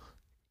asshole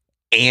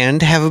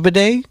and have a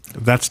bidet,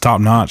 That's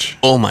top notch.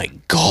 oh my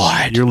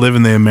God. You're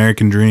living the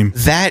American dream.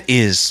 That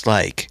is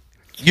like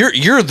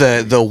you're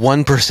the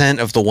 1%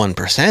 of the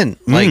 1%.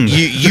 Like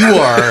you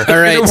are.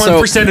 All right, You're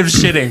so 1% of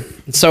shitting.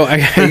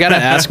 I gotta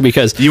ask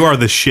because You are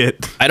the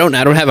shit. I don't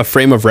have a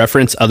frame of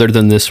reference other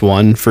than this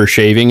one for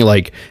shaving.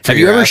 Like, have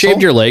you your ever asshole?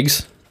 shaved your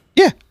legs?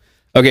 Yeah.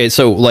 Okay,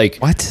 so like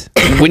What?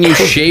 when you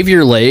shave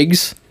your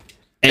legs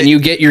and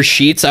you get your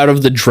sheets out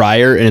of the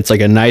dryer and it's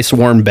like a nice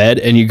warm bed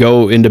and you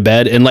go into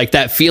bed and like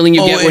that feeling you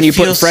get it when you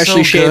put feels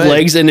freshly so shaved good.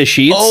 legs into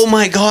sheets. Oh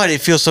my God,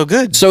 it feels so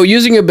good. So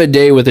using a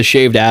bidet with a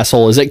shaved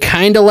asshole, is it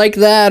kind of like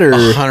that or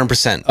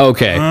 100%.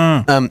 okay?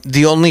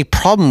 The only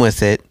problem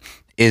with it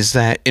is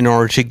that in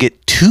order to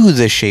get to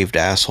the shaved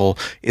asshole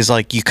is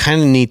like you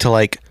kind of need to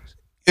like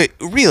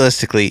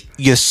realistically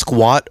you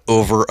squat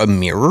over a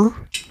mirror.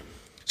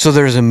 So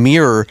there's a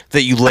mirror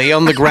that you lay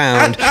on the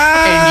ground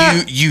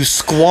and you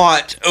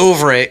squat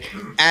over it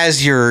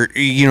as you're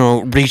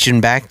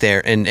reaching back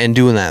there and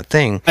doing that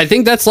thing. I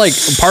think that's like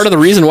part of the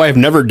reason why I've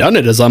never done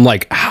it is I'm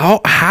like,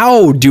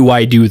 how do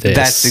I do this?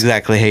 That's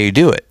exactly how you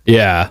do it.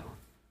 Yeah.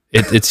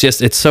 It's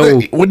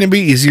so Wouldn't it be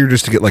easier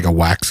just to get like a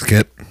wax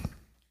kit?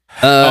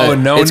 Oh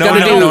no, it's no, gotta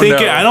no, do- no,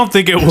 I don't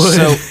think it would.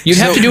 So you'd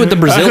have to do it the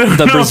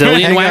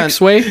Brazilian Hang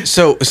wax on. way.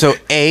 So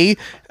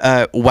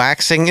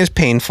waxing is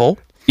painful.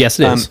 Yes,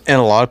 it is. And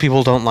a lot of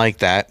people don't like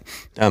that.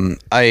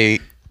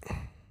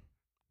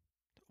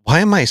 Why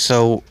am I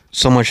so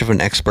much of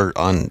an expert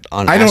on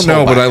I don't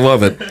know, but I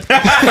love it.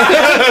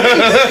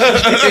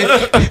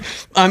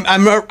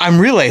 I'm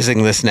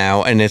realizing this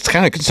now, and it's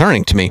kind of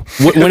concerning to me.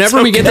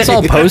 Whenever we get this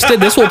all posted,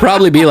 this will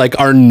probably be like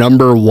our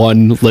number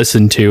one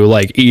listened to,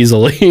 like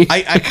easily.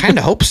 I kind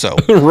of hope so,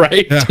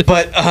 Right?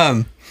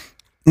 but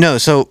no.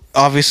 So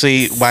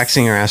obviously,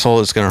 waxing your asshole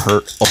is going to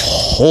hurt a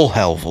whole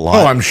hell of a lot.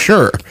 Oh, I'm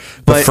sure.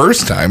 The But-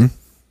 first time,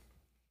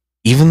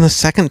 Even the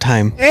second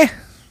time,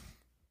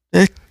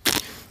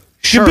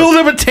 you build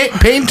up a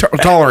pain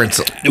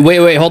tolerance.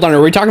 Wait, hold on.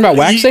 Are we talking about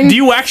waxing? Do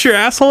you wax your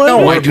asshole?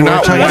 No, I do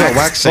not talking about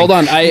wax. waxing. Hold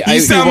on. You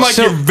sound like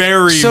you're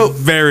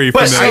very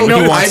But familiar. I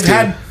know Who wants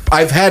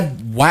I've to?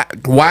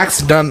 had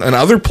wax done in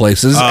other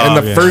places, and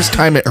the yeah. first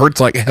time it hurts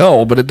like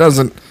hell, but it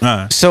doesn't.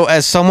 So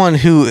as someone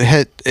who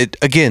had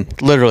again,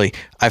 literally,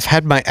 I've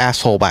had my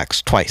asshole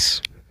waxed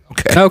twice.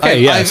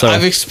 Okay, yeah.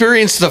 I've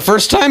experienced the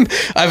first time.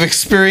 I've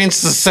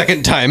experienced the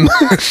second time.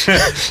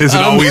 Is it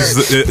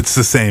always? It's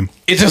the same.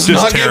 It does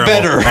Just not terrible.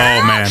 get better. Oh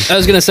man. I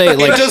was gonna say It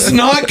like does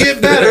not get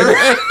better.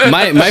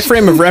 my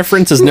frame of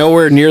reference is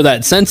nowhere near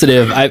that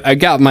sensitive. I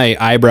got my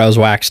eyebrows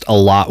waxed a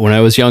lot when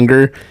I was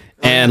younger,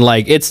 and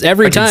like it's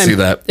every can time see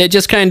that. it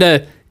just kind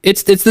of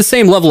it's the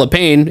same level of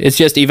pain. It's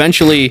just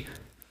eventually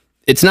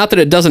it's not that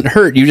it doesn't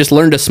hurt. You just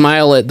learn to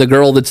smile at the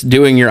girl that's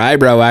doing your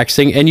eyebrow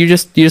waxing, and you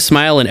just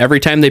smile, and every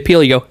time they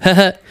peel, you go,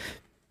 haha.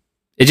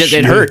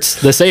 It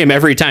hurts the same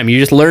every time. You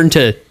just learn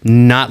to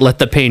not let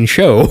the pain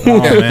show.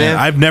 Oh, man.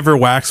 I've never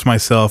waxed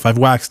myself. I've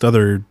waxed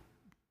other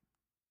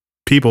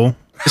people.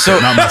 So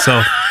not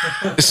myself.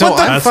 So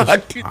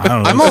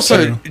I'm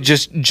also true.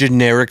 just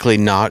generically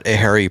not a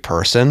hairy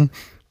person.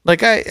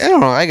 Like I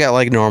don't know, I got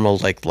like normal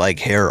like leg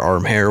hair,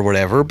 arm hair,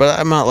 whatever, but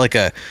I'm not like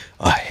a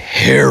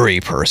hairy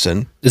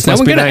person. Is no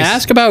one gonna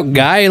ask about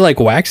Guy like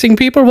waxing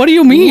people? What do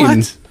you mean?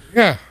 What?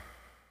 Yeah.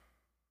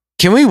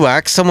 Can we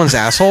wax someone's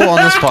asshole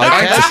on this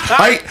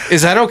podcast?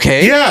 Is that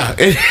okay? Yeah,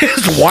 it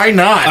is. Why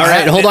not? All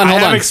right, hold on. I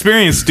have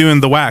experience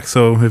doing the wax,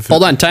 so if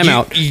hold on, time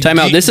out.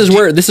 This is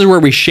where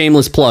we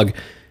shameless plug.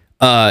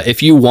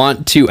 If you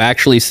want to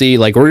actually see,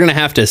 like, we're gonna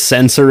have to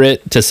censor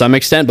it to some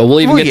extent, but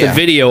we'll even get the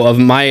video of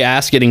my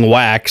ass getting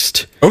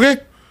waxed. Okay.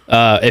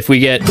 If we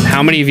get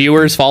how many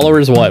viewers,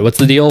 followers, what's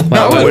the deal?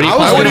 I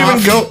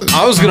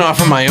was gonna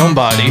offer my own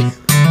body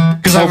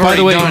because I've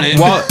already done it.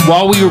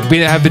 While we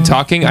have been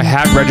talking, I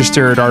have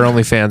registered our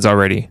OnlyFans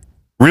already.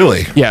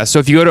 Really? Yeah. So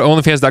if you go to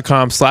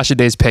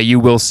onlyfans.com/adayspay, you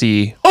will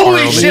see.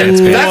 Holy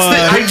shit!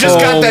 I just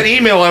got that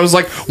email. I was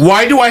like,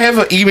 why do I have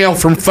an email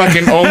from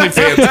fucking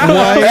OnlyFans?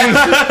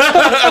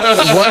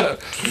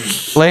 What?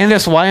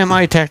 Landis, why am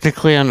I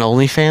technically on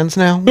OnlyFans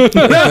now?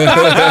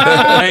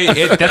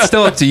 Hey, that's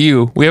still up to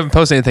you. We haven't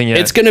posted anything yet.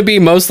 It's gonna be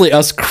mostly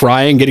us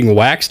crying, getting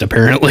waxed,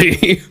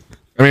 apparently.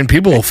 I mean,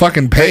 people will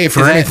fucking pay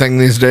for anything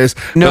these days.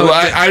 No,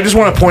 I just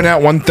want to point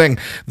out one thing.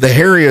 The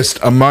hairiest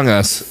among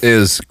us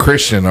is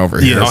Christian over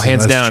here. Oh,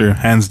 hands down. True.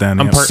 Hands down.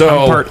 I'm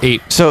part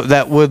 8. So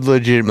that would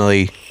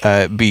legitimately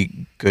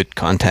be good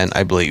content,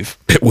 I believe.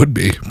 It would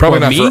be. Probably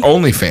not for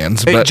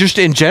OnlyFans, but just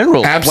in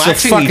general.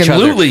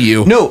 Absolutely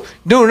you. No,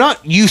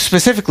 not you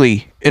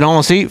specifically. In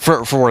honesty,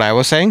 for what I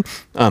was saying,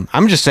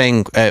 I'm just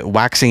saying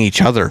waxing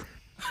each other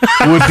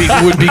would be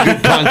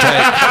good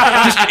content.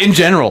 Just in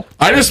general.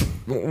 I just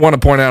want to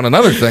point out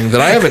another thing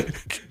that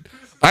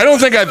I don't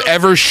think I've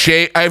ever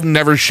shaved. I've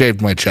never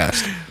shaved my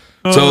chest.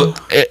 So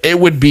it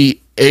would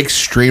be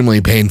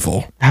extremely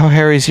painful. How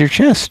hairy is your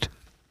chest?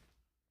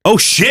 Oh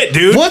shit,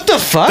 dude! What the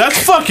fuck?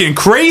 That's fucking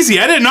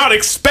crazy. I did not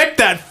expect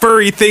that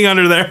furry thing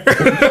under there,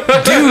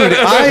 dude.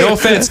 No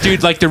offense,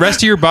 dude. Like the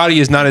rest of your body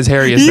is not as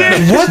hairy as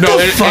that. What the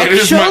fuck,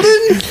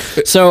 Sheldon?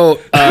 So,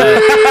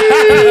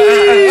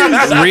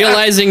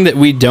 realizing that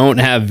we don't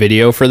have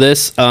video for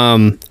this,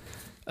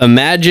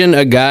 imagine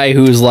a guy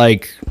who's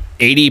like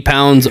 80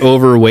 pounds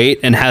overweight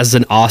and has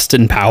an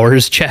Austin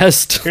Powers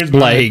chest.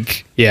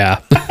 Like,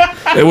 yeah,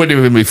 it wouldn't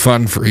even be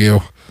fun for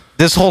you.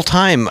 This whole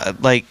time,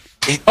 like.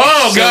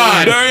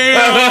 God!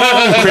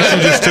 Christian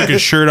just took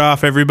his shirt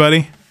off,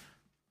 everybody.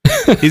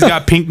 He's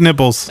got pink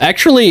nipples.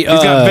 Actually, he's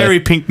got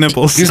very pink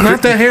nipples. He's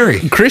not that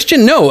hairy.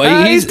 Christian, no.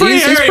 He's pretty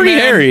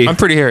hairy. I'm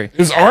pretty hairy.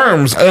 His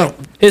arms.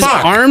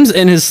 Arms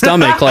and his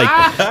stomach.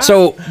 Like,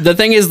 so the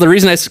thing is, the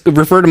reason I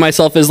refer to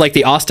myself as like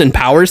the Austin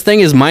Powers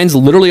thing is mine's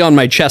literally on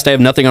my chest. I have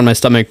nothing on my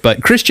stomach,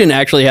 but Christian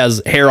actually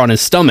has hair on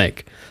his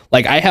stomach.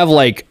 Like, I have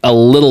like a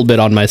little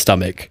bit on my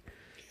stomach.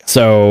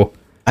 So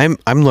I'm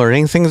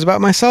learning things about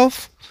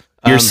myself.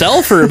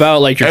 Yourself or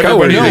about like your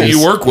coworkers that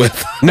you work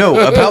with?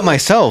 No, about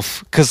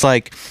myself, because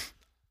like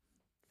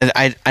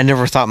I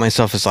never thought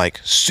myself as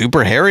like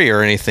super hairy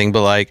or anything,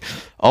 but like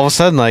all of a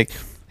sudden, like,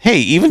 hey,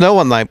 even though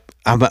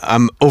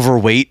I'm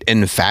overweight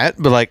and fat,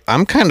 but like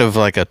I'm kind of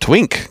like a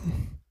twink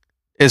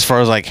as far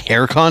as like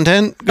hair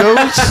content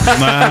goes.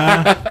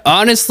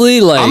 Honestly,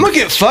 like I'm gonna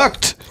get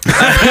fucked.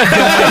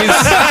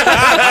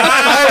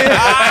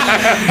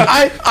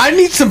 I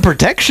need some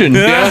protection.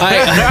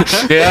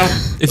 Yeah.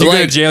 If you go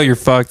to jail, you're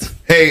fucked.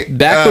 Hey,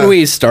 back when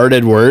we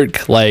started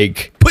work,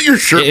 like, put your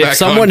shirt back on. If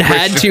someone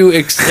had to,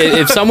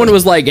 if someone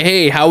was like,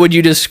 "Hey, how would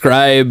you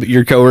describe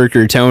your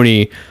coworker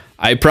Tony?"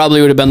 I probably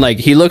would have been like,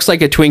 "He looks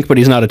like a twink, but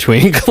he's not a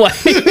twink."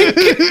 Like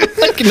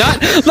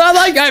not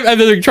like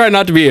I'm trying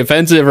not to be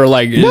offensive or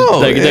like,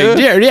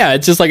 yeah,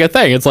 it's just like a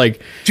thing. It's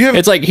like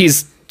it's like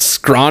he's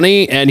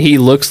scrawny and he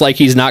looks like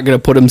he's not going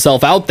to put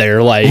himself out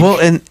there. Like, well,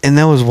 and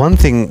that was one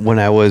thing when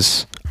I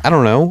was, I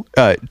don't know,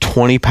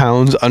 20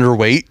 pounds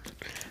underweight.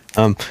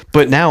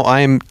 But now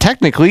I'm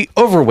technically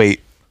overweight.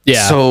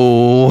 Yeah.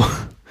 So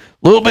a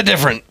little bit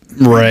different.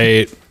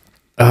 Right.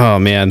 Oh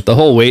man, the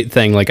whole weight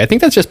thing. Like, I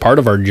think that's just part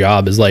of our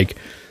job is like,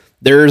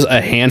 there's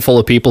a handful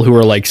of people who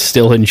are like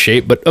still in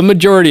shape, but a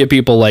majority of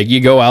people, like, you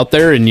go out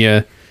there and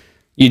you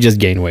just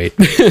gain weight.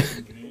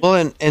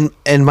 Well,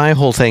 and my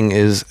whole thing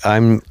is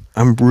I'm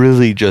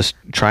really just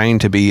trying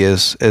to be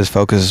as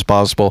focused as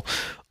possible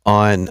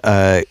on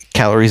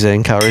calories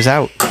in, calories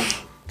out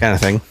kind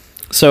of thing.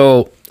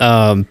 So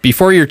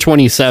before you're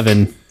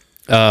 27,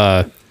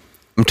 I'm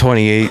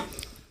 28.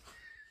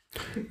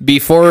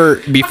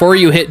 Before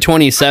you hit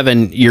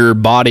 27, your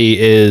body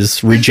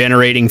is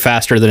regenerating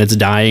faster than it's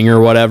dying or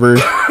whatever.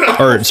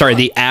 Or sorry,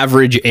 the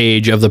average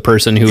age of the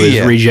person who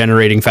is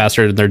regenerating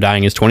faster than they're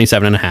dying is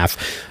 27 and a half.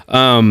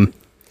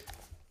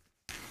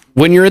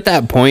 When you're at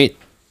that point,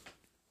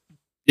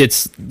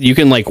 you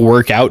can like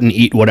work out and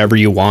eat whatever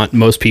you want.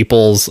 Most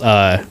people's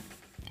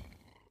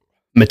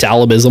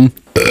metabolism.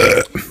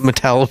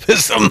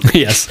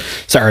 Yes.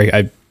 Sorry.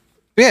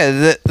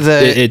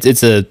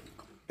 It's a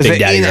Big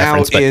Daddy in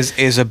reference, out but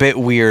is a bit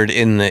weird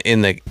in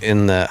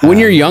the when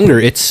you're younger,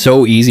 it's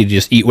so easy to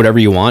just eat whatever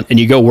you want, and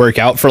you go work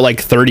out for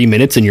like 30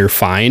 minutes and you're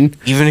fine.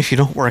 Even if you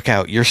don't work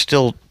out, you're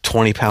still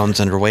 20 pounds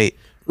underweight.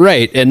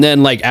 Right. And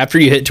then like after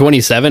you hit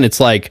 27, it's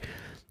like,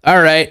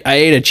 all right, I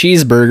ate a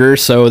cheeseburger,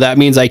 so that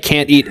means I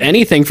can't eat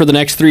anything for the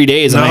next 3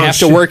 days, and I have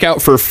to work out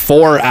for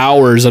 4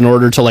 hours in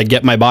order to like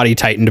get my body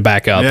tightened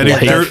back up. Yeah,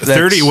 like,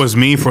 30 was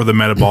me for the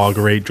metabolic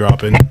rate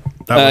dropping.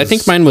 I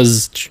think mine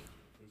was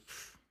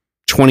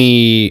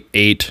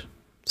 28.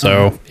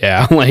 So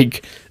yeah,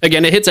 like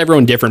again, it hits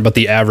everyone different, but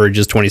the average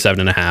is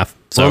 27.5.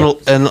 So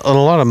and a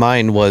lot of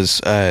mine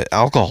was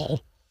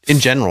alcohol in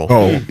general.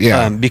 Oh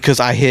yeah, because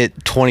I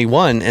hit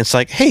 21, and it's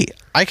like, hey,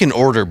 I can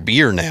order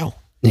beer now.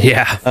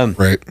 Yeah.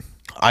 Right.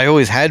 I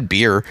always had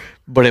beer,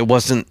 but it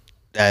wasn't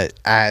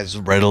as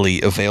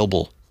readily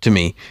available to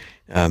me.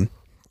 And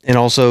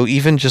also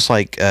even just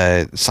like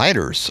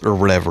ciders or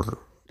whatever,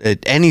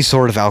 any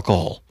sort of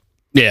alcohol.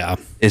 Yeah.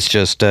 It's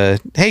just,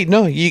 hey,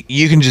 no,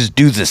 you can just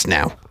do this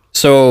now.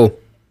 So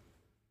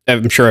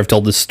I'm sure I've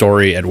told this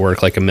story at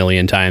work like a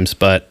million times,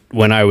 but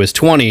when I was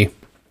 20,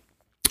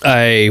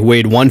 I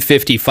weighed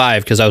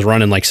 155 because I was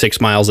running like 6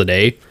 miles a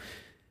day.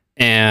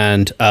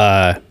 And,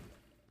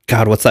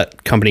 God, what's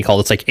that company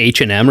called? It's like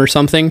H&M or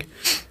something.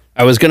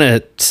 I was going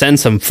to send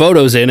some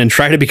photos in and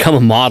try to become a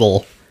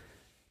model.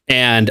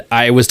 And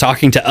I was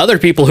talking to other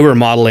people who were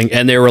modeling,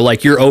 and they were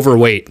like, you're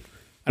overweight.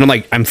 And I'm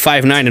like, I'm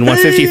 5'9" and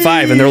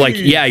 155. And they're like,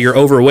 yeah, you're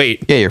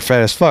overweight. Yeah, you're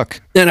fat as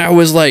fuck. And I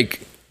was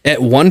like,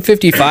 at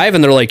 155?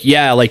 And they're like,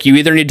 yeah, like you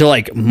either need to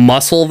like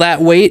muscle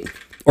that weight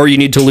or you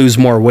need to lose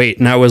more weight.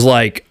 And I was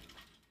like,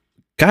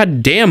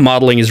 God damn,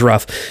 modeling is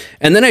rough.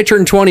 And then I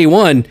turned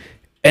 21,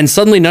 and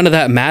suddenly none of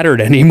that mattered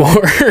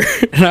anymore.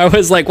 And I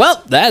was like,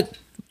 well, that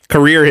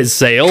career has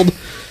sailed.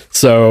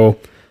 So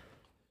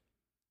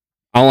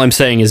all I'm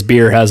saying is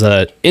beer has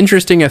a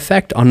interesting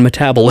effect on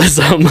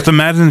metabolism. Just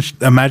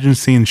imagine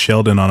seeing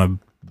Sheldon on a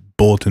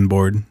bulletin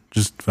board,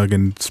 just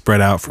fucking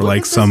spread out for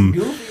like some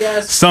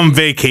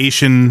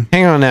vacation.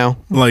 Hang on now.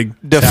 Like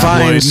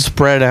define tabloid.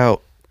 spread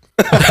out.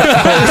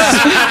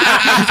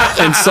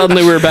 And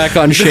suddenly we're back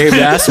on shaved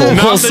assholes.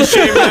 Not the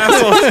shaved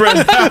asshole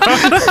spread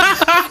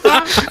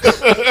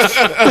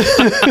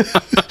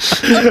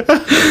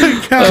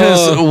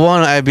Because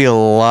one, I'd be a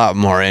lot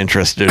more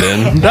interested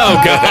in. Oh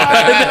God!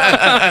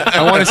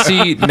 I want to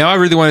see now. I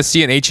really want to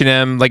see an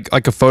H&M like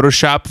a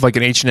Photoshop of like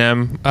an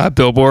H&M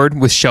billboard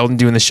with Sheldon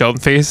doing the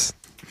Sheldon face.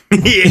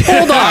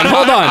 Hold on.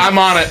 I'm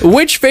on it.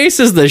 Which face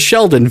is the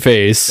Sheldon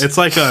face? It's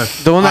like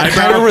the one that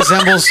kind of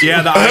resembles.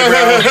 Yeah, the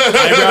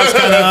eyebrows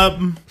kind of up.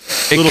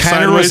 It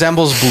kind of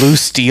resembles blue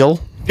steel.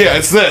 Yeah,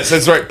 it's this.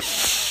 It's right.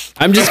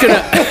 I'm just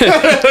gonna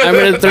I'm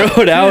gonna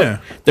throw it out. Yeah.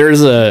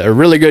 There's a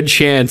really good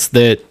chance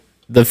that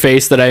the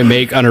face that I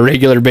make on a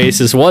regular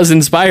basis was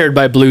inspired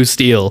by blue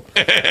steel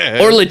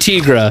or La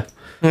Tigra.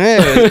 Yeah,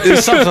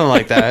 it's something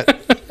like that.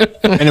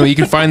 Anyway, you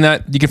can find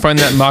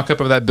that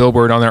mock-up of that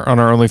billboard on our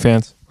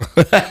OnlyFans.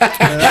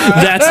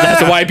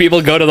 That's why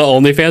people go to the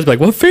OnlyFans. Like,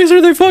 what face are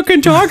they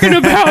fucking talking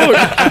about?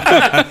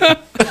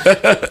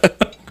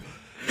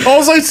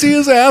 All I see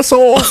is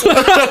assholes.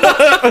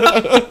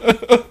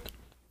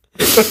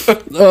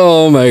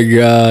 Oh my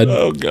God.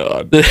 Oh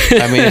God.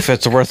 I mean, if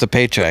it's worth a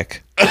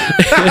paycheck.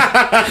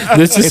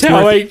 This is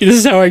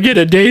how I get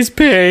a day's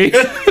pay.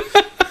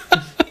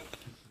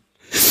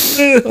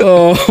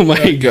 Oh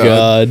my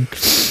God.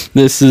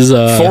 This is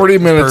 40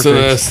 minutes perfect. of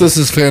this. This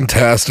is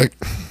fantastic.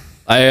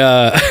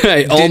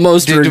 I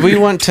almost Did we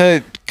want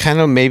to kind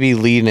of maybe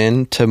lean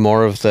into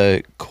more of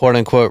the quote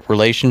unquote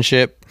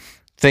relationship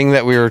thing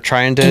that we were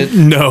trying to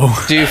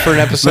do for an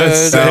episode?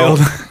 That's sailed.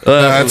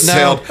 That's no.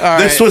 sailed. All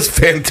This right. was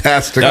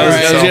fantastic. All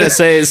right, I was gonna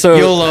say so.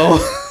 YOLO.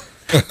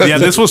 Yeah,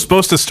 this was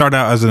supposed to start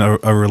out as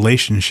a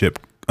relationship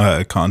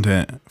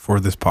content for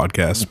this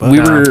podcast, but we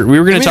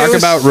were going to talk it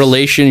was- about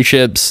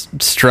relationships,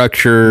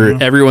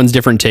 structure, everyone's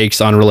different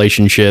takes on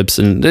relationships,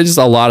 and there's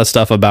a lot of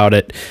stuff about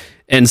it.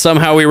 And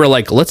somehow we were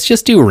like, let's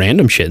just do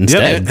random shit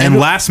instead. and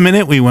last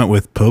minute we went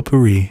with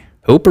potpourri.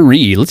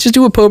 Potpourri. Let's just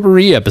do a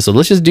potpourri episode.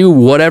 Let's just do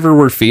whatever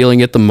we're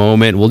feeling at the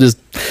moment.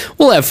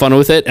 We'll have fun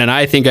with it. And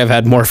I think I've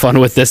had more fun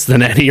with this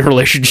than any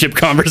relationship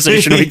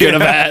conversation we could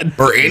have had.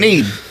 Or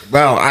any.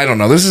 Well, I don't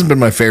know. This has been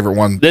my favorite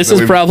one. This that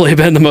has we've- probably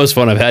been the most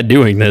fun I've had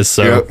doing this.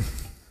 So,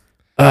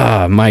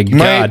 Yep. my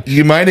God.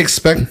 You might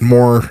expect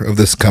more of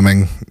this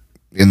coming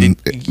in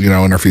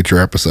our future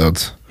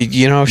episodes.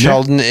 You know,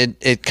 Sheldon,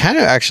 it kind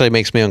of actually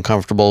makes me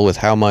uncomfortable with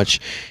how much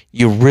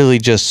you really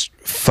just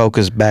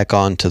focus back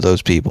on to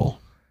those people.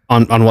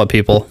 On what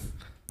people?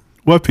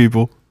 What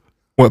people?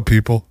 What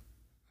people?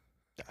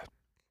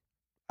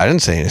 I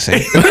didn't say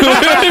anything.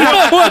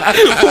 What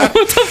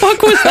the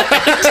fuck was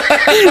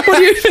that?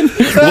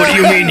 What do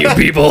you mean, you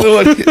people?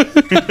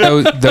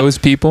 Those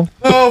people.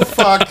 Oh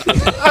fuck!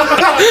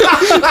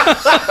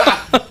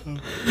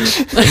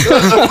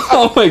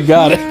 Oh my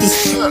god.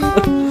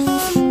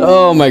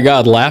 Oh my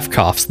god, laugh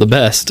coughs the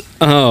best.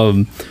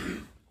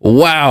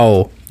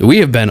 Wow. We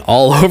have been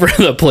all over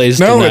the place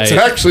tonight. It's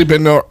actually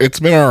been all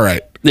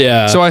right.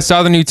 Yeah. So I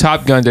saw the new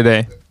Top Gun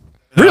today.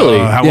 Really?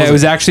 Yeah, it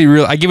was actually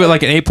real. I give it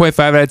like an 8.5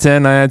 out of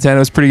 10, 9 out of 10. It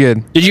was pretty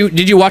good.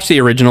 Did you watch the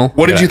original?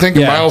 What did you think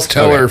of Miles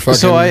Teller? Fucking,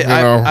 So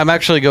I'm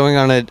actually going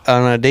on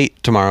a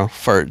date tomorrow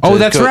to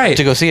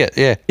go see it.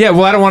 Yeah. Yeah,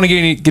 well, I don't want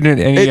to get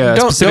into any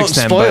Don't specifics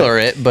then, spoiler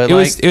it, but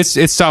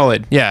it's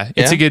solid. Yeah,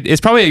 it's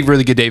probably a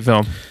really good date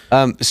film.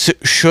 So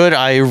should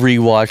I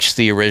rewatch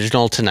the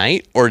original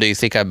tonight, or do you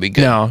think I'd be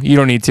good? No, you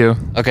don't need to.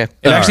 Okay.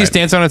 It actually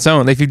stands on its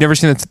own. If you've never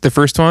seen the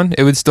first one,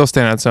 it would still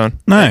stand on its own.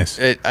 Nice.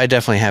 I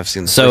definitely have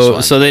seen the first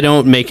one. So they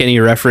don't make any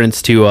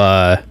reference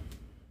to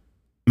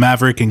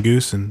Maverick and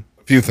Goose and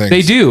a few things.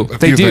 They do.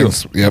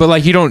 Things, yep. But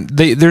like you don't.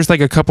 There's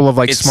like a couple of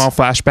like small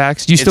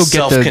flashbacks. You still It's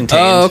get the.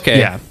 self-contained. Oh, okay.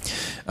 Yeah.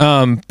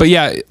 But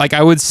yeah, like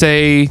I would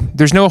say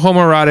there's no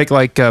homoerotic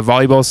like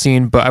volleyball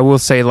scene, but I will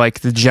say like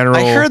the general.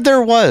 I heard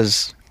there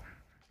was.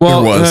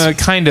 Well, there was.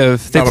 kind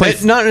of. They play.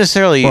 Not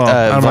necessarily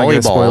I'm not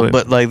gonna spoil volleyball, it.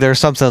 but like there's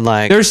something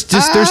like There's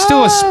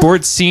still a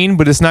sports scene,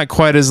 but it's not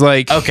quite as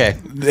like okay.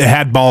 it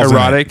had balls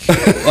erotic.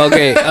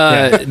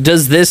 Okay,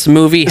 does this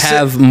movie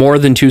have more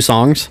than 2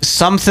 songs?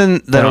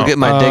 Something that'll No. get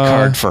my dick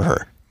hard for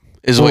her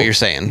is what you're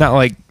saying. Not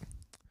like.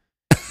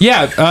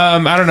 Yeah,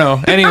 I don't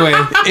know. Anyway,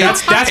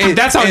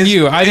 that's on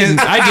you. I didn't,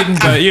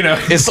 but you know.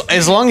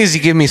 As long as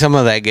you give me some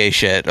of that gay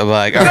shit, I'm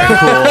like, all right,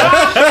 cool.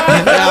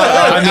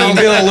 I'll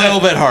be a little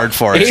bit hard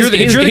for it. If you're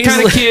the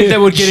kind of kid that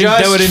would enjoy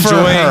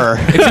her.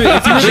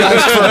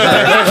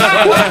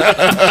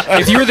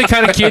 If you were the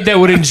kind of kid that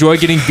would enjoy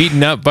getting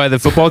beaten up by the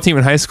football team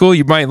in high school,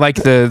 you might like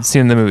the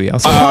scene in the movie. I'll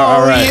say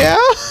All right. Yeah.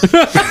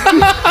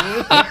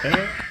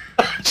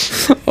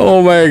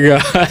 Oh my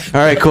god.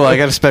 All right, cool. I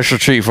got a special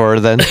treat for her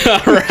then.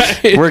 All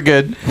right. We're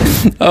good.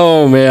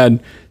 Oh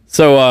man.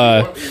 So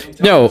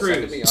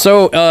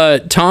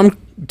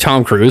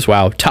Tom Cruise,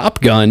 wow.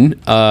 Top Gun,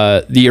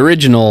 the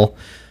original,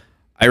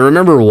 I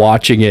remember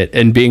watching it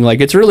and being like,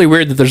 it's really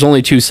weird that there's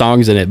only 2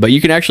 songs in it, but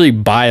you can actually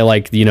buy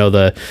like, you know,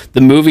 the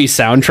movie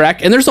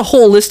soundtrack, and there's a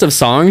whole list of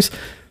songs.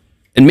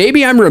 And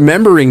maybe I'm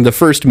remembering the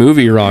first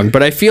movie wrong,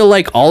 but I feel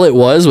like all it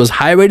was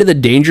Highway to the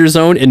Danger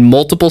Zone in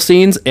multiple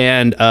scenes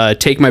and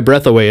Take My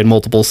Breath Away in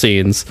multiple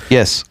scenes.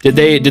 Yes. Did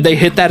they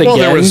hit that Well,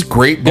 again? there was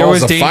Great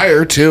Balls of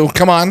Fire too.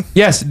 Come on.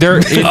 yes,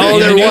 there. Oh,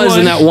 there was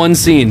in that one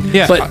scene.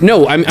 Yeah. But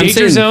no, I'm Danger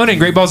saying. Zone and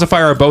Great Balls of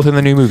Fire are both in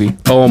the new movie.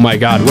 Oh my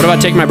God! What about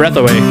Take My Breath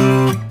Away?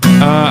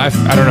 I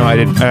don't know. I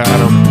don't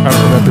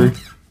remember.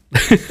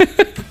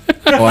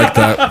 I like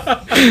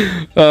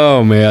that.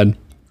 Oh man.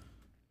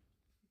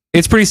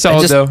 It's pretty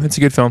solid though. It's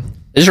a good film.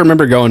 I just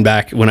remember going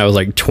back when I was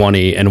like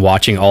 20 and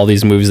watching all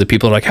these movies that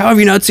people are like, how have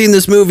you not seen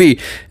this movie?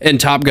 And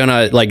Top Gun,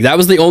 like that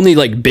was the only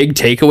like big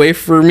takeaway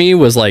for me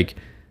was like,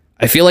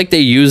 I feel like they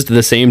used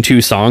the same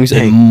 2 songs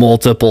in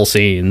multiple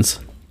scenes.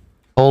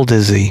 How old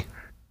is he?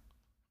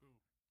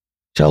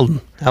 Sheldon,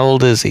 how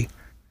old is he?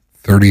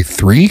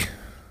 33?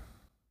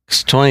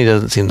 'Cause 20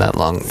 doesn't seem that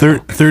long.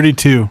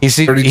 32. He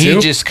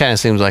 32? just kind of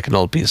seems like an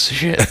old piece of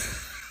shit.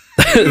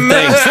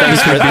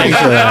 thanks for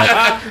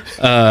that.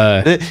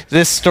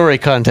 This story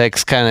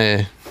context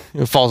kind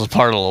of falls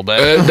apart a little bit.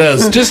 It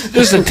does.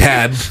 Just a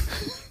tad.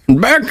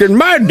 Back in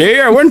my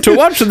day, I went to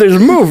watch these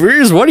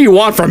movies. What do you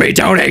want from me,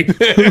 Tony?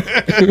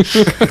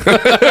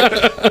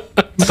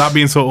 Stop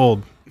being so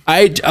old.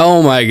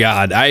 Oh my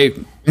God.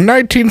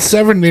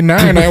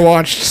 1979, I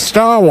watched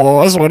Star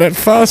Wars when it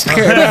first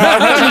came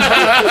out.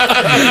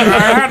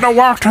 I had to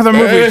walk to the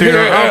movie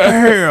theater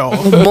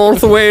uphill.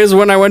 Both ways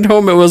when I went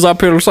home, it was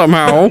uphill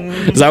somehow.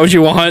 Is that what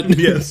you want?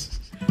 Yes.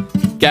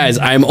 Guys,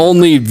 I'm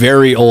only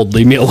very old.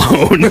 Leave me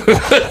alone.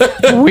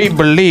 We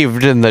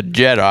believed in the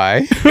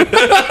Jedi.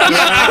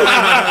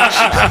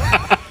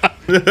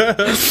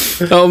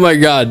 Oh my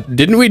God.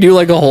 Didn't we do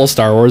like a whole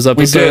Star Wars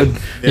episode? We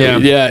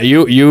did. Yeah.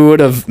 You would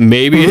have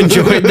maybe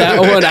enjoyed that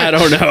one. I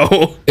don't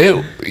know.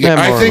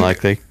 More than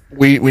likely.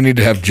 We need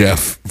to have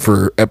Jeff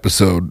for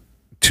episode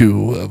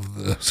 2 of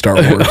the Star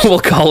Wars. We'll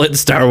call it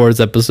Star Wars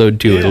episode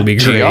 2. It'll be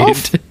great.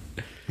 Geoff?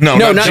 No,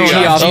 not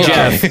Geoff. Geoff.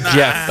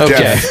 Jeff. Okay.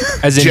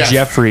 Jeff. As in Jeff.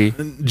 Jeffrey.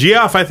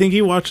 Geoff, I think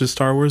he watches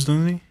Star Wars,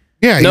 doesn't he?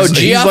 Yeah, No, he's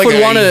Geoff like would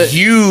a wanna-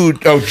 huge.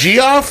 Oh,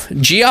 Geoff?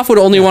 Geoff would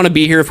only want to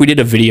be here if we did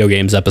a video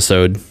games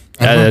episode.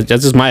 That's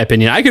just my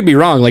opinion. I could be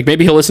wrong. Like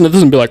maybe he'll listen to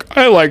this and be like,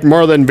 I like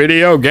more than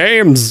video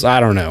games. I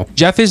don't know.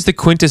 Jeff is the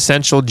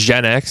quintessential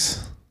Gen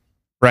X,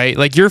 right?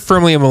 Like you're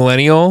firmly a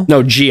millennial.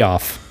 No,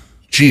 Geoff.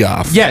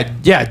 Geoff. Yeah,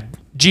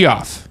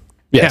 Geoff.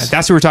 Yes. Yeah,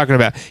 that's what we're talking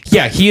about.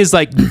 Yeah, he is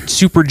like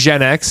super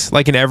Gen X,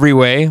 like in every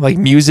way, like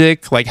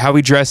music, like how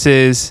he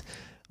dresses,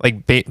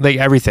 like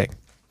everything.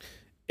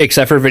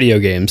 Except for video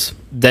games.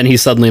 Then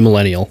he's suddenly a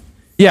millennial.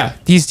 Yeah,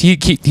 he's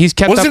kept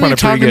Wasn't up on he it pretty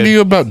talking good. to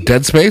you about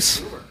Dead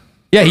Space?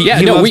 Yeah,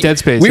 he loves Dead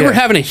Space. We were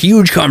having a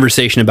huge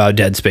conversation about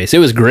Dead Space. It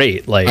was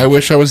great. Like I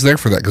wish I was there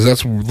for that because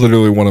that's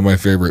literally one of my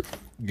favorite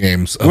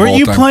games. Of Were all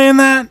you time. playing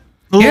that?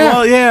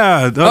 Well,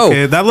 yeah.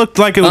 Okay, that looked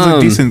like it was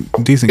a decent.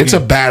 It's game.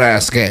 a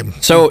badass game.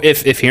 So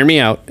if hear me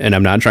out, and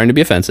I'm not trying to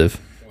be offensive,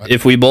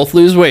 if we both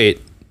lose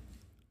weight,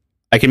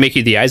 I can make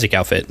you the Isaac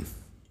outfit.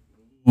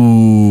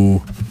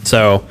 Ooh.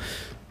 So,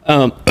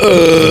 I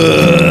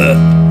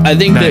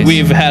think that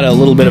we've had a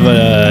little bit of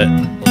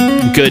a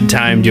good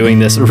time doing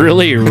this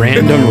really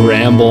random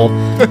ramble,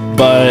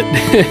 but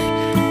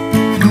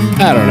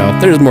I don't know.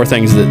 There's more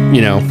things that,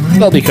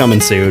 they'll be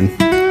coming soon.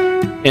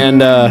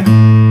 And,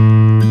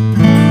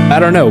 I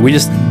don't know. We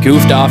just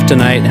goofed off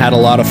tonight, had a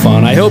lot of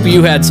fun. I hope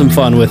you had some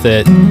fun with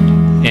it.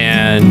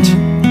 And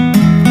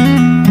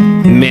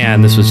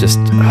man, this was just,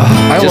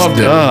 I loved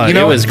it.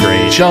 It was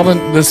great. Sheldon,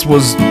 this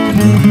was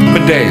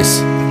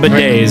bidets.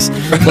 Bidets.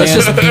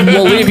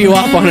 We'll leave you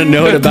off on a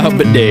note about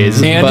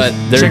bidets. And but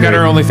check out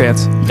our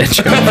OnlyFans.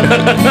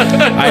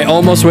 I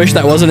almost wish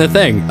that wasn't a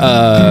thing.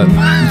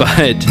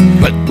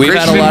 But we've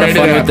had a lot of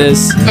fun with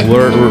this.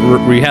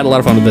 We had a lot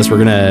of fun with this.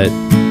 We're going to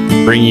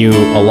bring you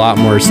a lot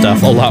more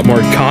stuff, a lot more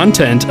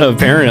content,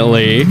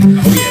 apparently.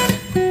 Oh,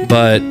 yeah.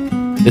 But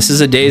this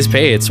is a day's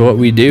pay. It's what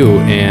we do.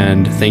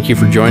 And thank you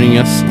for joining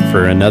us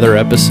for another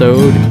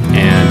episode,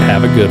 and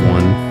have a good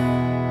one.